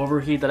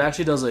Overheat. That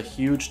actually does a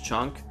huge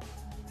chunk.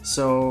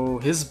 So,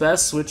 his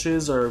best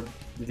switches are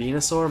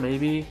Venusaur,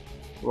 maybe,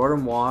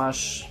 Rotom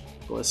Wash,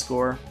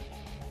 Gliscor.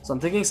 So I'm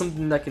thinking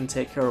something that can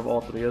take care of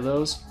all 3 of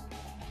those.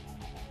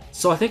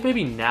 So I think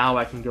maybe now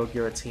I can go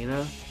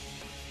Giratina.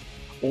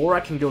 Or I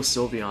can go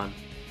Sylveon.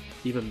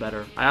 Even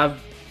better. I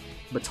have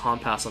Baton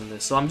Pass on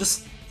this, so I'm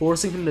just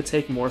forcing him to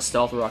take more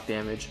Stealth Rock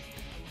damage.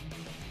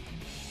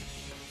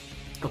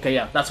 Okay,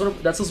 yeah, that's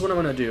just what I'm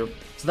gonna do.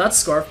 So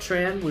that's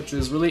Scarftran, which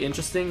is really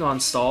interesting on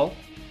stall.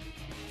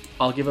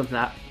 I'll give him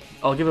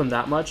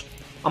that much.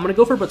 I'm gonna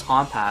go for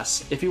Baton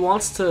Pass. If he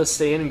wants to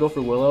stay in and go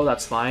for Willow,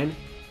 that's fine.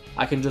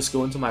 I can just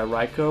go into my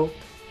Raikou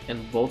and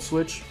Volt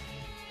Switch.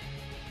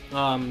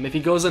 If he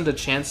goes into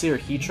Chansey or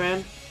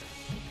Heatran,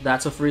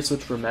 that's a free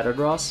switch for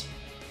Metagross.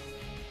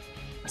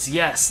 So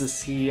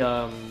yes,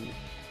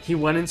 he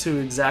went into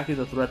exactly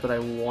the threat that I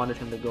wanted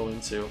him to go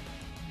into.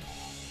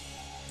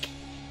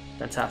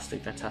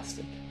 Fantastic,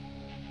 fantastic.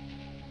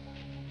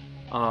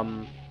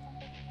 I'm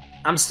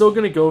still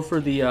gonna go for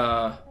the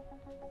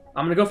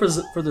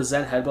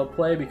Zen Headbutt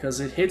play because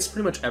it hits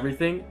pretty much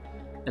everything,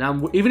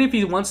 and even if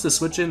he wants to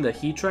switch in the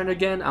Heatran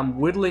again, I'm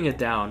whittling it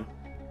down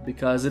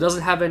because it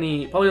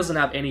probably doesn't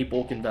have any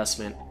bulk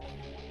investment.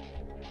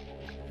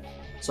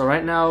 So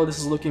right now, this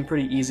is looking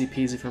pretty easy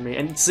peasy for me.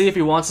 And see, if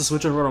he wants to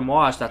switch in Rotom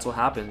Wash, that's what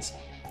happens.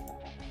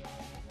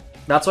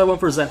 That's why I went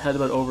for Zen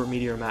Headbutt over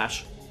Meteor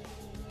Mash.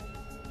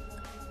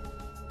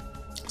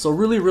 So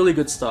really, really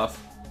good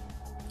stuff.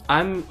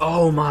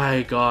 Oh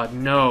my god,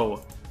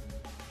 no.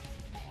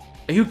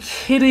 Are you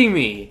kidding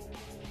me?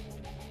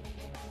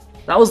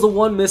 That was the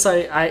one miss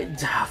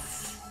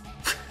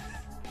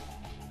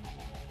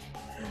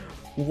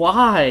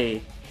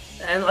Why?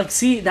 And like,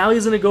 see, now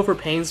he's gonna go for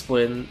Pain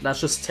Split, and that's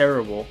just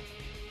terrible.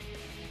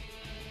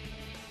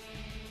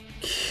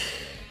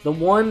 The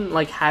one,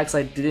 like, hacks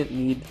I didn't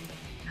need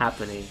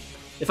happening.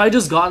 If I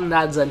just gotten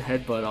that Zen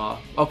Headbutt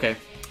off, okay,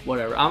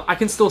 whatever. I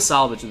can still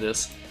salvage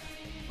this.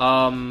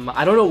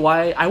 I don't know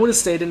why. I would have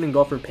stayed in and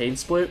go for Pain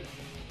Split,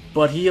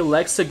 but he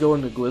elects to go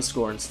into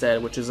Gliscor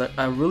instead, which is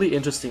a really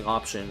interesting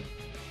option.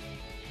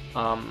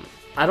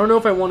 I don't know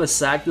if I want to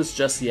sack this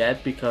just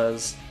yet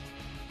because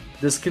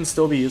this can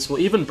still be useful.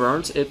 Even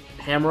Burnt,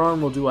 Hammer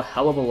Arm will do a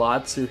hell of a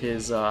lot to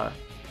his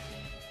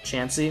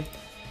Chansey.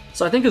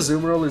 So I think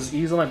Azumarill is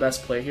easily my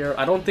best play here.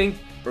 I don't think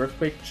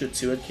Earthquake should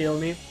 2-hit KO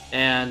me,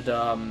 and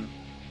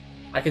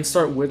I can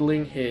start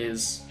whittling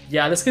his...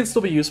 Yeah, this can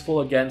still be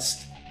useful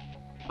against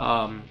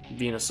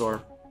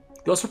Venusaur.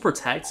 Goes for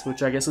Protect,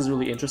 which I guess is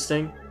really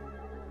interesting.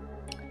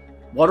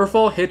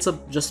 Waterfall hits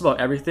up just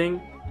about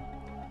everything.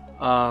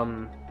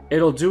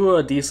 It'll do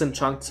a decent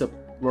chunk to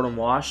Rotom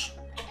Wash.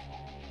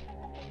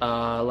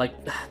 Like,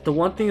 the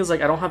one thing is,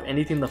 like, I don't have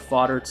anything to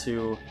fodder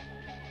to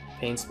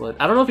Pain Split.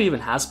 I don't know if he even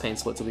has Pain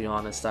Split, to be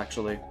honest,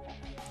 actually.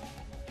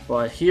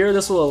 But here,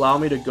 this will allow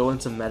me to go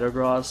into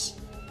Metagross.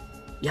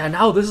 Yeah,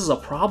 now this is a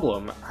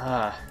problem.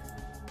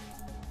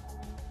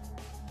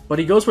 But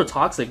he goes for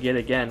Toxic yet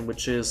again,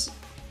 which is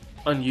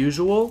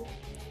unusual.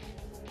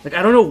 Like,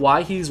 I don't know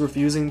why he's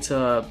refusing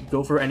to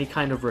go for any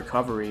kind of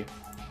recovery.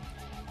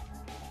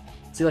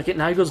 See, like,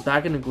 now he goes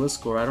back into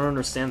Gliscor. I don't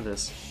understand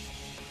this.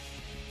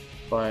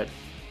 But,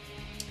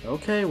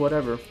 okay,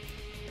 whatever.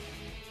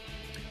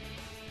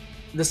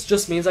 This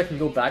just means I can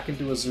go back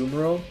into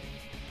Azumarill.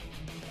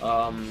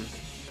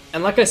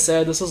 And like I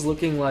said, this is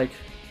looking like...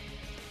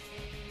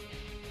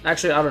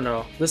 Actually, I don't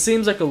know. This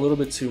seems like a little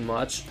bit too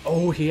much.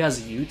 Oh, he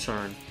has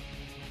U-turn.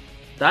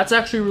 That's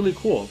actually really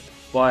cool,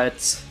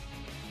 but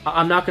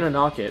I'm not going to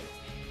knock it.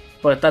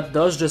 But that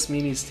does just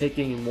mean he's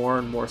taking more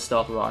and more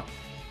Stealth Rock.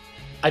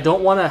 I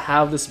don't want to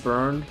have this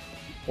burn,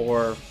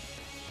 or...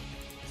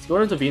 He's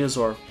going into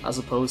Venusaur as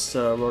opposed to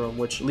Rotom,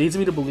 which leads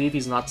me to believe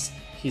he's not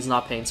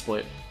Pain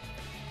Split.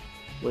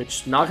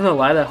 Which, not gonna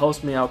lie, that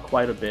helps me out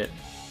quite a bit.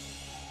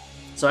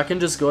 So I can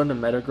just go into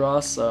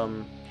Metagross.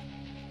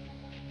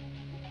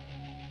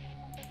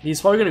 He's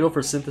probably gonna go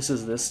for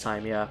Synthesis this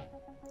time, yeah.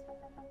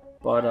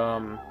 But,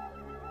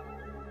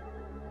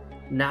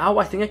 now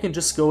I think I can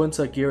just go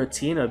into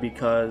Giratina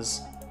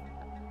because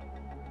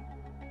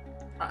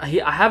I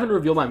haven't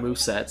revealed my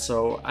moveset,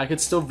 so I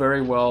could still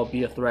very well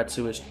be a threat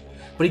to his...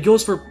 But he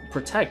goes for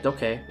Protect,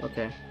 okay,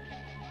 okay.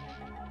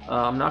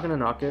 I'm not gonna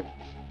knock it.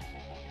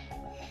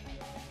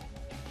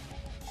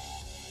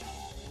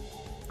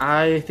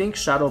 I think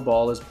Shadow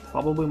Ball is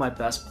probably my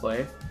best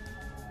play.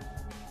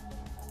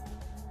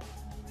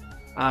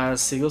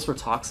 He goes for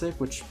Toxic,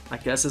 which I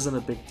guess isn't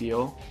a big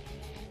deal.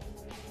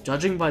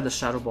 Judging by the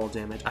Shadow Ball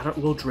damage,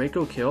 will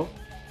Draco kill?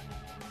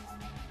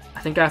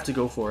 I think I have to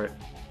go for it.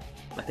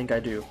 I think I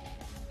do.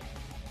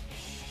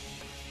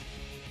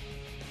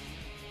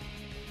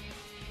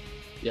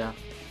 Yeah.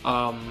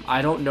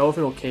 I don't know if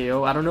it'll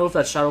KO. I don't know if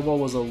that Shadow Ball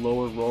was a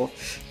lower roll.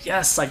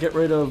 Yes, I get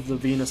rid of the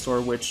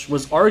Venusaur, which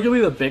was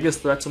arguably the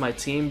biggest threat to my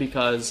team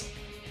because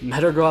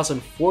Metagross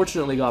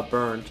unfortunately got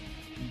burned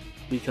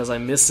because I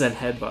missed Zen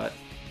Headbutt.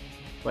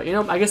 But, you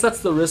know, I guess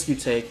that's the risk you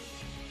take.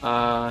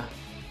 Right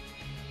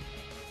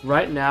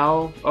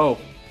now... Oh.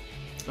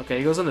 Okay,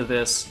 he goes into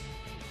this,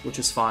 which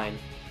is fine.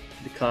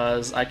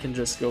 Because I can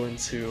just go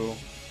into...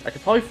 I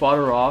could probably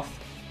fodder off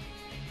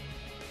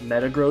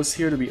Metagross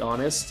here, to be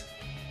honest.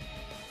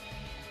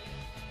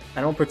 I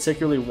don't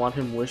particularly want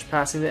him Wish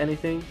Passing to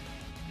anything.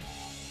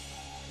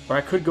 Or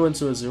I could go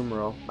into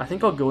Azumarill. I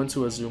think I'll go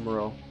into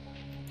Azumarill.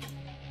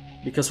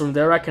 Because from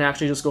there I can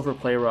actually just go for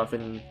Play Rough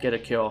and get a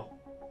kill.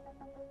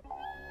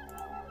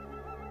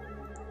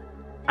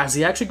 As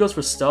he actually goes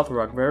for Stealth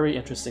Rock, very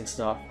interesting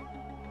stuff.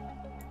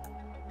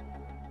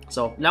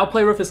 So now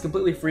Play Rough is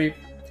completely free.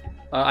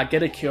 I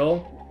get a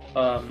kill,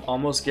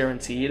 almost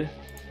guaranteed.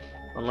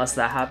 Unless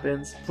that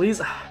happens.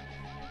 Please...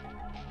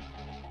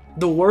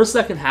 The worst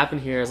that can happen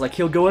here is like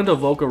he'll go into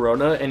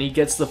Volcarona and he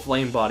gets the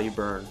Flame Body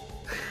burn.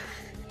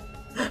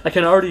 I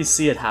can already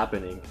see it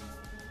happening.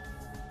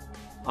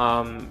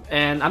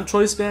 And I'm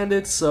Choice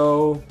Banded,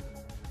 so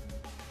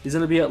he's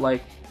gonna be at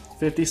like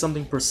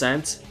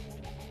 50-something%.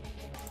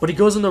 But he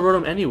goes into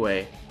Rotom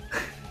anyway.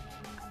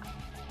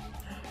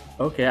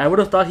 Okay, I would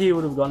have thought he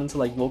would have gone into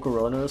like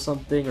Volcarona or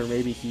something, or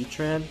maybe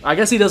Heatran. I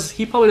guess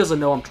he probably doesn't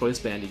know I'm Choice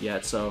Banded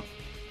yet, so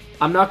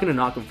I'm not gonna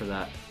knock him for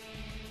that.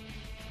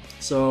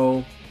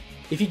 So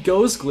if he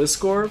goes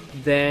Gliscor,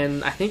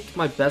 then I think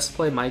my best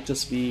play might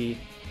just be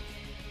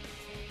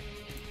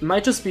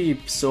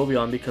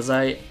Sylveon, because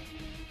I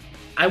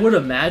would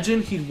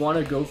imagine he'd want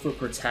to go for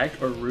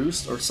Protect or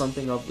Roost or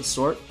something of the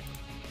sort.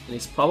 And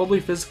he's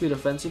probably physically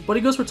defensive, but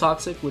he goes for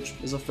Toxic, which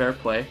is a fair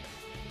play.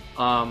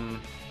 I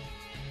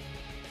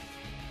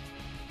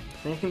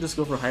think I can just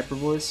go for Hyper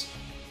Voice.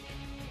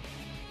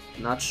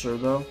 Not sure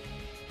though.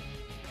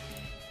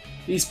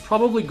 He's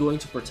probably going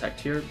to Protect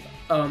here.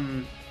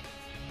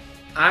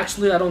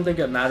 Actually, I don't think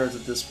it matters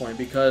at this point,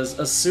 because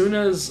as soon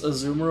as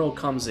Azumarill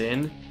comes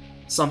in,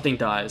 something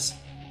dies.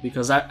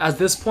 Because at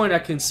this point, I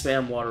can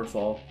spam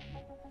Waterfall.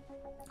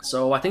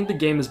 So I think the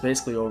game is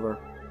basically over.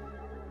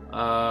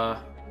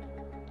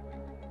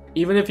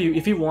 Even if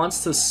he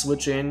wants to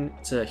switch in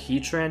to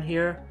Heatran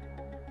here,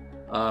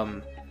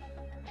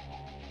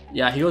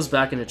 yeah, he goes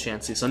back into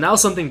Chansey. So now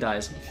something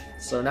dies.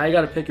 So now you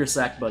gotta pick your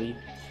sack, buddy.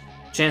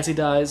 Chansey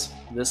dies,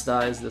 this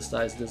dies, this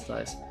dies, this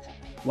dies.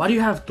 Why do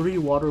you have 3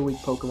 Water Weak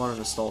Pokemon on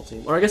the stall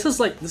team? Or I guess this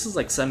is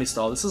like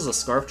semi-stall. This is a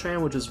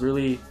Scarftran, which is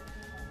really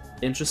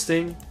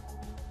interesting.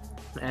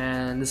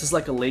 And this is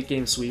like a late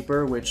game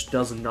sweeper, which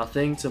does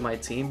nothing to my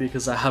team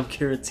because I have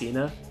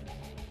Giratina.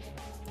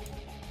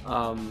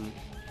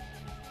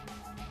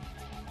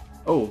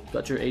 Oh,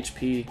 got your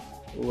HP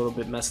a little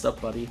bit messed up,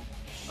 buddy.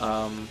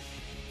 I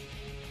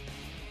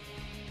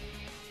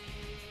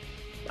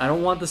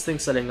don't want this thing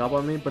setting up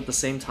on me, but at the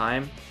same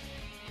time,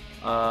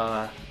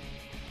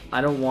 I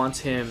don't want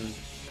him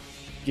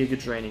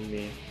Giga Draining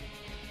me.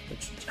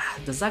 Which,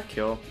 does that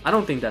kill? I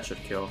don't think that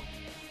should kill.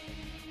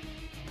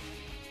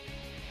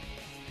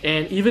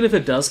 And even if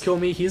it does kill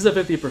me, he's at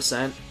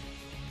 50%,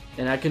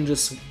 and I can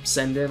just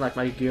send in like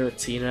my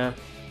Giratina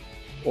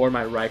or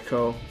my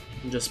Raikou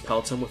and just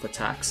pelt him with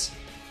attacks.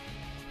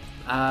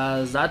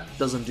 As that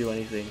doesn't do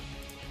anything.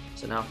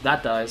 So now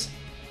that dies.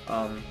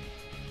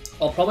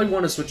 I'll probably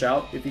want to switch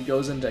out if he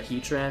goes into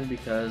Heatran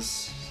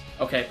because...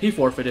 Okay, he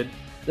forfeited.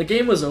 The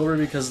game was over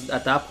because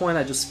at that point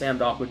I just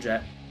spammed Aqua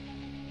Jet.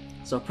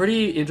 So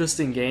pretty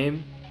interesting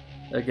game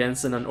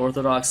against an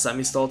unorthodox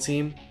semi-stall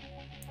team.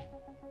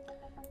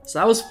 So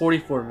that was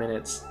 44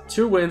 minutes.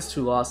 2 wins,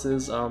 2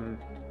 losses. I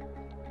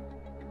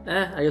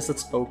guess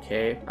that's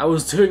okay. I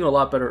was doing a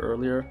lot better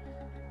earlier.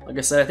 Like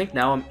I said, I think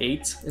now I'm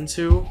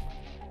 8-2,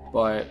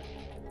 but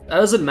that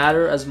doesn't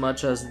matter as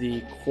much as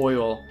the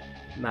coil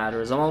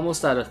matters. I'm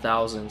almost at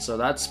 1,000, so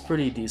that's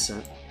pretty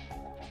decent.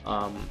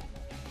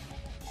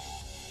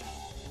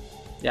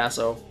 Yeah,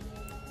 so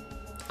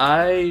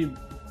I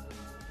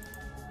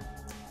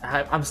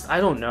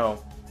don't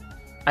know.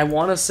 I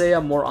want to say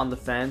I'm more on the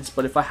fence,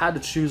 but if I had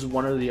to choose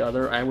one or the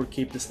other, I would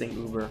keep this thing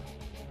Uber.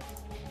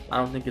 I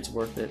don't think it's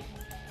worth it.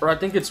 Or I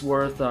think it's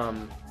worth,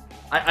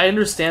 I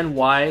understand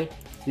why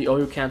the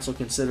OU cancel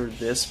considered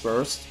this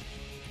first,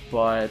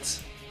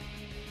 but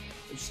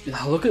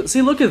look at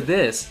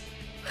this.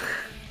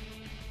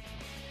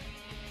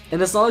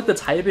 And it's not like the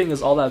typing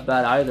is all that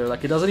bad either.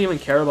 Like, it doesn't even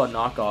care about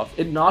knockoff.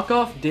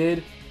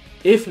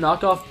 If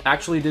knockoff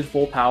actually did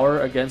full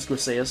power against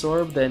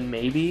Griseisorb, then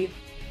maybe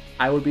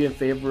I would be in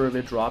favor of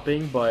it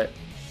dropping, but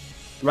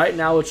right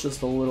now it's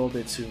just a little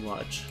bit too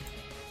much.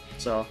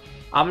 So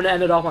I'm gonna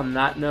end it off on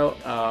that note.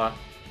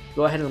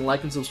 Go ahead and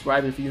like and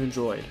subscribe if you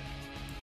enjoyed.